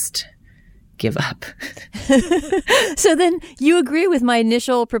not just give up. So then you agree with my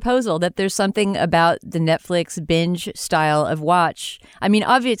initial proposal that there's something about the Netflix binge style of watch. I mean,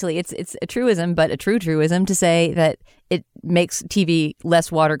 obviously it's a truism, but a true truism to say that it makes TV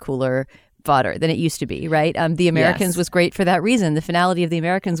less water cooler fodder than it used to be, right? The Americans was great for that reason. The finality of The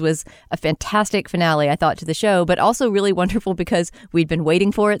Americans was a fantastic finale, I thought, to the show, but also really wonderful because we'd been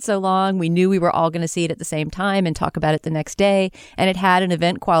waiting for it so long. We knew we were all going to see it at the same time and talk about it the next day. And it had an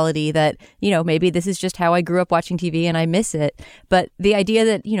event quality that, maybe this is just how I grew up watching TV and I miss it. But the idea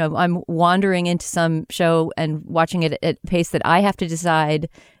that, I'm wandering into some show and watching it at a pace that I have to decide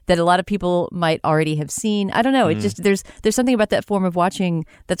that a lot of people might already have seen. I don't know. It just there's something about that form of watching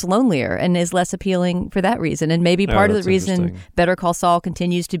that's lonelier and is less appealing for that reason. And maybe part of the reason Better Call Saul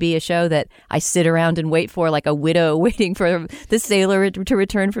continues to be a show that I sit around and wait for like a widow waiting for the sailor to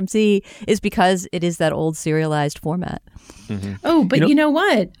return from sea is because it is that old serialized format. Mm-hmm. Oh, but you know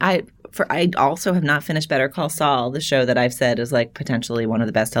what? I also have not finished Better Call Saul, the show that I've said is like potentially one of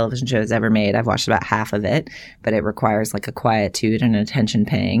the best television shows ever made. I've watched about half of it, but it requires like a quietude and attention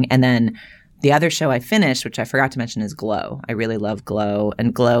paying. And then the other show I finished, which I forgot to mention, is Glow. I really love Glow.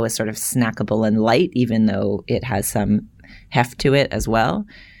 And Glow is sort of snackable and light, even though it has some heft to it as well.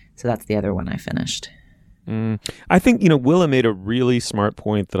 So that's the other one I finished. I think, Willa made a really smart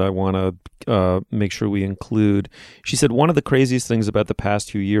point that I want to make sure we include. She said one of the craziest things about the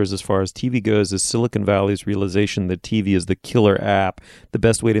past few years as far as TV goes is Silicon Valley's realization that TV is the killer app, the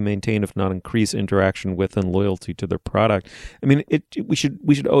best way to maintain, if not increase, interaction with and loyalty to their product. I mean, we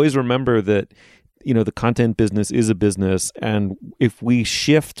should always remember that the content business is a business, and if we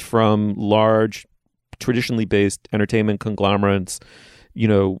shift from large, traditionally based entertainment conglomerates,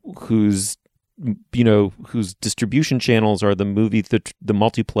 whose distribution channels are the movie, the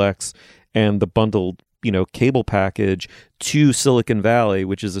multiplex, and the bundled, cable package, to Silicon Valley,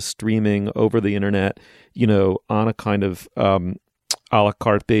 which is a streaming over the internet, on a kind of a la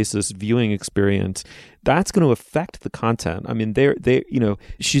carte basis viewing experience. That's going to affect the content. I mean,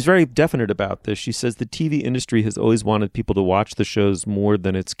 she's very definite about this. She says the TV industry has always wanted people to watch the shows more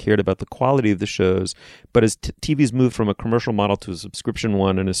than it's cared about the quality of the shows. But as TV's moved from a commercial model to a subscription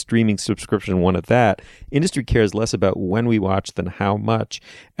one, and a streaming subscription one at that, industry cares less about when we watch than how much.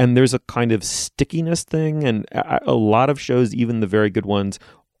 And there's a kind of stickiness thing. And a lot of shows, even the very good ones,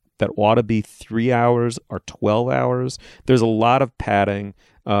 that ought to be 3 hours or 12 hours. There's a lot of padding.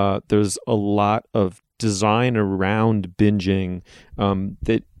 There's a lot of design around binging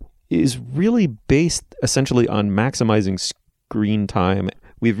that is really based essentially on maximizing screen time.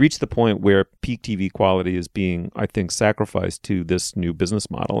 We've reached the point where peak TV quality is being, I think, sacrificed to this new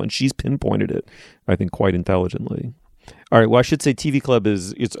business model. And she's pinpointed it, I think, quite intelligently. All right. Well, I should say TV Club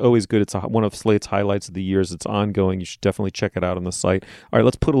it's always good. It's one of Slate's highlights of the years. It's ongoing. You should definitely check it out on the site. All right.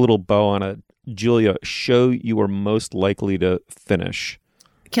 Let's put a little bow on it. Julia, show you are most likely to finish.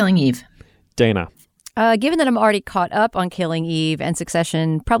 Killing Eve. Dana. Given that I'm already caught up on Killing Eve and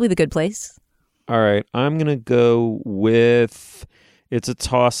Succession, probably The Good Place. All right. I'm going to go with, it's a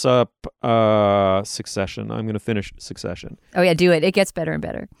toss-up, Succession. I'm going to finish Succession. Oh, yeah, do it. It gets better and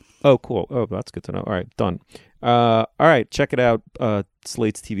better. Oh, cool. Oh, that's good to know. All right, done. All right, check it out,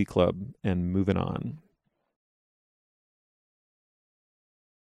 Slate's TV Club, and moving on.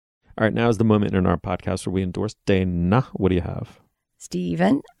 All right, now is the moment in our podcast where we endorse Dana. What do you have?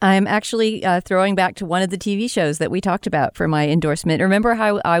 Stephen, I'm actually throwing back to one of the TV shows that we talked about for my endorsement. Remember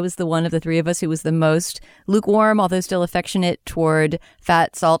how I was the one of the three of us who was the most lukewarm, although still affectionate, toward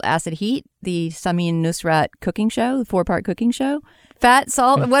Fat, Salt, Acid, Heat, the Samin Nosrat cooking show, the 4-part cooking show? Fat,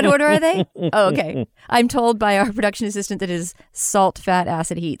 salt, what order are they? Oh, okay. I'm told by our production assistant that it is salt, fat,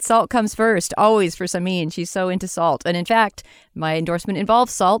 acid, heat. Salt comes first, always for Samin. She's so into salt. And in fact, my endorsement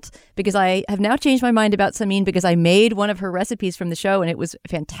involves salt because I have now changed my mind about Samin because I made one of her recipes from the show and it was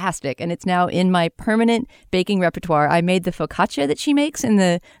fantastic. And it's now in my permanent baking repertoire. I made the focaccia that she makes in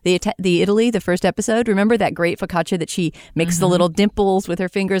the Italy, the first episode. Remember that great focaccia that she makes the little dimples with her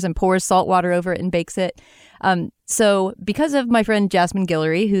fingers and pours salt water over it and bakes it? So because of my friend Jasmine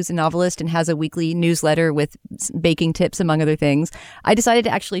Guillory, who's a novelist and has a weekly newsletter with baking tips, among other things, I decided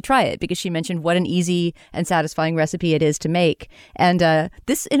to actually try it because she mentioned what an easy and satisfying recipe it is to make. And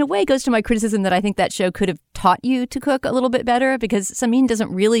this, in a way, goes to my criticism that I think that show could have taught you to cook a little bit better because Samin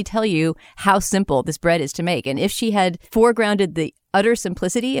doesn't really tell you how simple this bread is to make. And if she had foregrounded the utter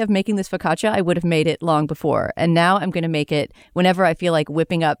simplicity of making this focaccia, I would have made it long before. And now I'm going to make it whenever I feel like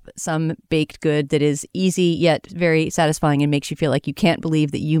whipping up some baked good that is easy yet very satisfying and makes you feel like you can't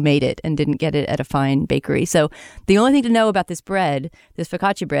believe that you made it and didn't get it at a fine bakery. So the only thing to know about this bread, this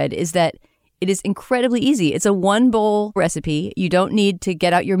focaccia bread, is that It is incredibly easy. It's a 1-bowl recipe. You don't need to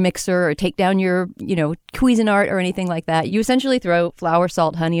get out your mixer or take down your, Cuisinart or anything like that. You essentially throw flour,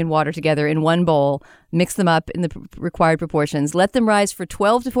 salt, honey, and water together in 1 bowl, mix them up in the required proportions, let them rise for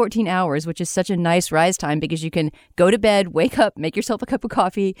 12 to 14 hours, which is such a nice rise time because you can go to bed, wake up, make yourself a cup of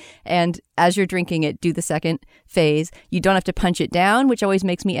coffee, and as you're drinking it, do the second phase. You don't have to punch it down, which always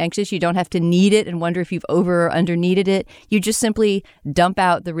makes me anxious. You don't have to knead it and wonder if you've over or under kneaded it. You just simply dump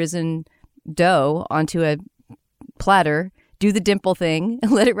out the risen dough onto a platter, do the dimple thing,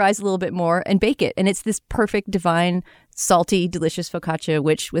 let it rise a little bit more, and bake it. And it's this perfect, divine, salty, delicious focaccia,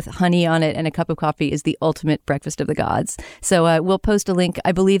 which with honey on it and a cup of coffee is the ultimate breakfast of the gods. So we'll post a link.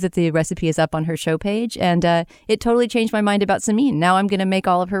 I believe that the recipe is up on her show page, and it totally changed my mind about Samin. Now I'm going to make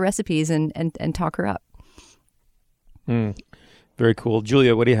all of her recipes and talk her up. Very cool.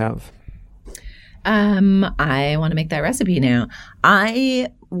 Julia, what do you have? I want to make that recipe now. I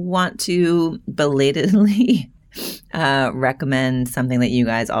want to belatedly recommend something that you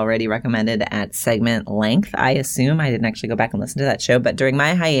guys already recommended at segment length. I assume I didn't actually go back and listen to that show, but during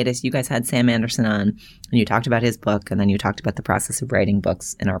my hiatus, you guys had Sam Anderson on and you talked about his book, and then you talked about the process of writing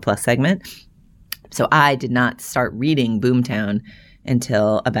books in our Plus segment. So I did not start reading Boomtown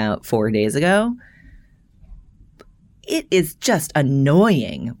until about 4 days ago. It is just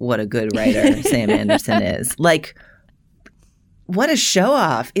annoying what a good writer Sam Anderson is. Like, what a show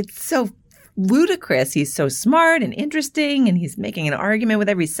off. It's so ludicrous. He's so smart and interesting, and he's making an argument with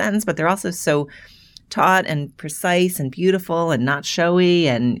every sentence, but they're also so taut and precise and beautiful and not showy.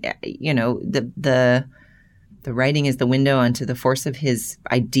 And, the writing is the window onto the force of his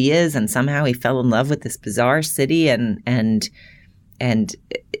ideas. And somehow he fell in love with this bizarre city and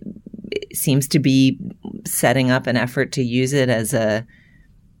seems to be setting up an effort to use it as a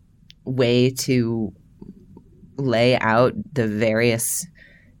way to lay out the various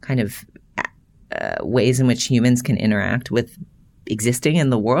kind of ways in which humans can interact with existing in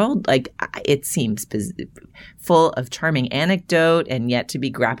the world. Like, it seems full of charming anecdote and yet to be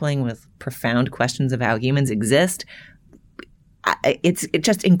grappling with profound questions of how humans exist. It's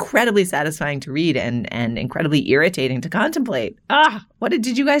just incredibly satisfying to read and incredibly irritating to contemplate. What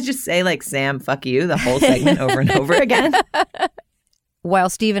did you guys just say? Like, Sam, fuck you, the whole segment over and over again?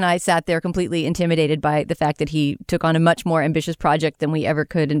 While Steve and I sat there completely intimidated by the fact that he took on a much more ambitious project than we ever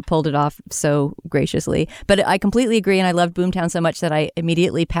could and pulled it off so graciously. But I completely agree, and I loved Boomtown so much that I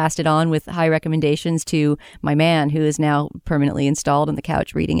immediately passed it on with high recommendations to my man, who is now permanently installed on the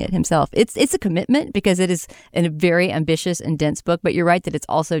couch reading it himself. It's a commitment because it is a very ambitious and dense book, but you're right that it's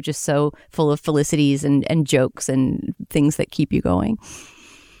also just so full of felicities and jokes and things that keep you going.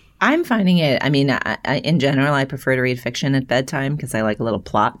 I'm finding it, in general, I prefer to read fiction at bedtime because I like a little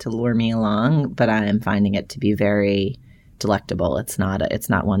plot to lure me along, but I am finding it to be very delectable. It's not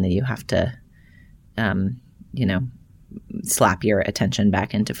one that you have to, slap your attention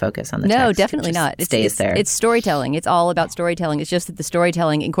back into focus on the text. No, definitely not. It stays there. It's storytelling. It's all about storytelling. It's just that the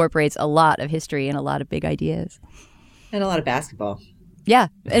storytelling incorporates a lot of history and a lot of big ideas. And a lot of basketball. Yeah,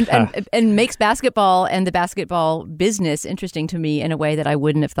 and makes basketball and the basketball business interesting to me in a way that I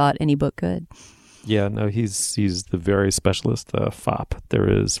wouldn't have thought any book could. Yeah, no, he's the very specialist fop there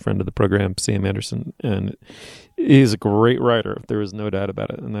is, friend of the program, Sam Anderson, and he's a great writer. There is no doubt about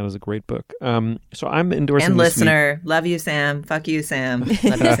it, and that is a great book. So I'm endorsing and this listener, week. Love you, Sam. Fuck you, Sam.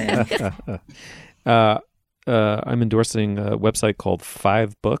 Love you, Sam. I'm endorsing a website called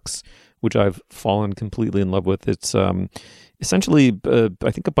 5 Books, which I've fallen completely in love with. It's essentially,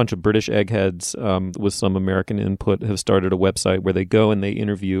 I think a bunch of British eggheads with some American input have started a website where they go and they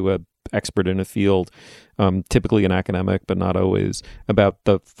interview an expert in a field, typically an academic, but not always, about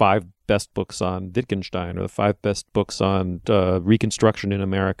the 5 best books on Wittgenstein or the 5 best books on Reconstruction in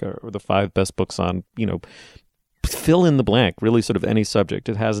America or the 5 best books on, fill in the blank, really sort of any subject.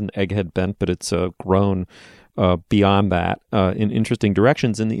 It has an egghead bent, but it's grown beyond that in interesting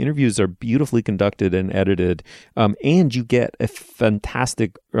directions. And the interviews are beautifully conducted and edited. And you get a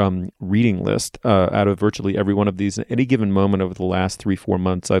fantastic reading list out of virtually every one of these. At any given moment over the last 3-4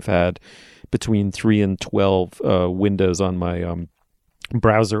 months, I've had between 3 and 12 windows on my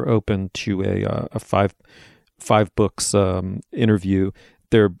browser open to a 5 books interview.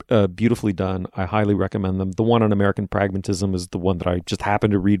 They're beautifully done. I highly recommend them. The one on American pragmatism is the one that I just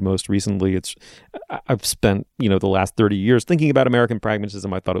happened to read most recently. I've spent the last 30 years thinking about American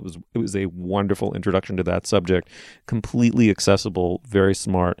pragmatism. I thought it was a wonderful introduction to that subject. Completely accessible, very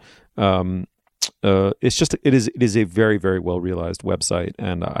smart. It is a very, very well realized website,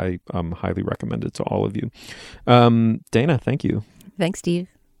 and I highly recommend it to all of you. Dana, thank you. Thanks, Steve.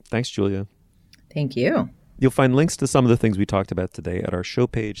 Thanks, Julia. Thank you. You'll find links to some of the things we talked about today at our show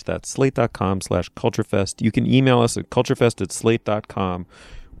page. That's slate.com/culturefest. You can email us at culturefest@slate.com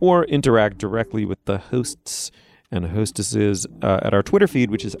or interact directly with the hosts and hostesses at our Twitter feed,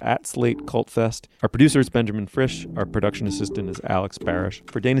 which is @SlateCultFest. Our producer is Benjamin Frisch. Our production assistant is Alex Barish.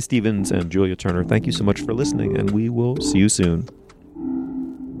 For Dana Stevens and Julia Turner, thank you so much for listening, and we will see you soon.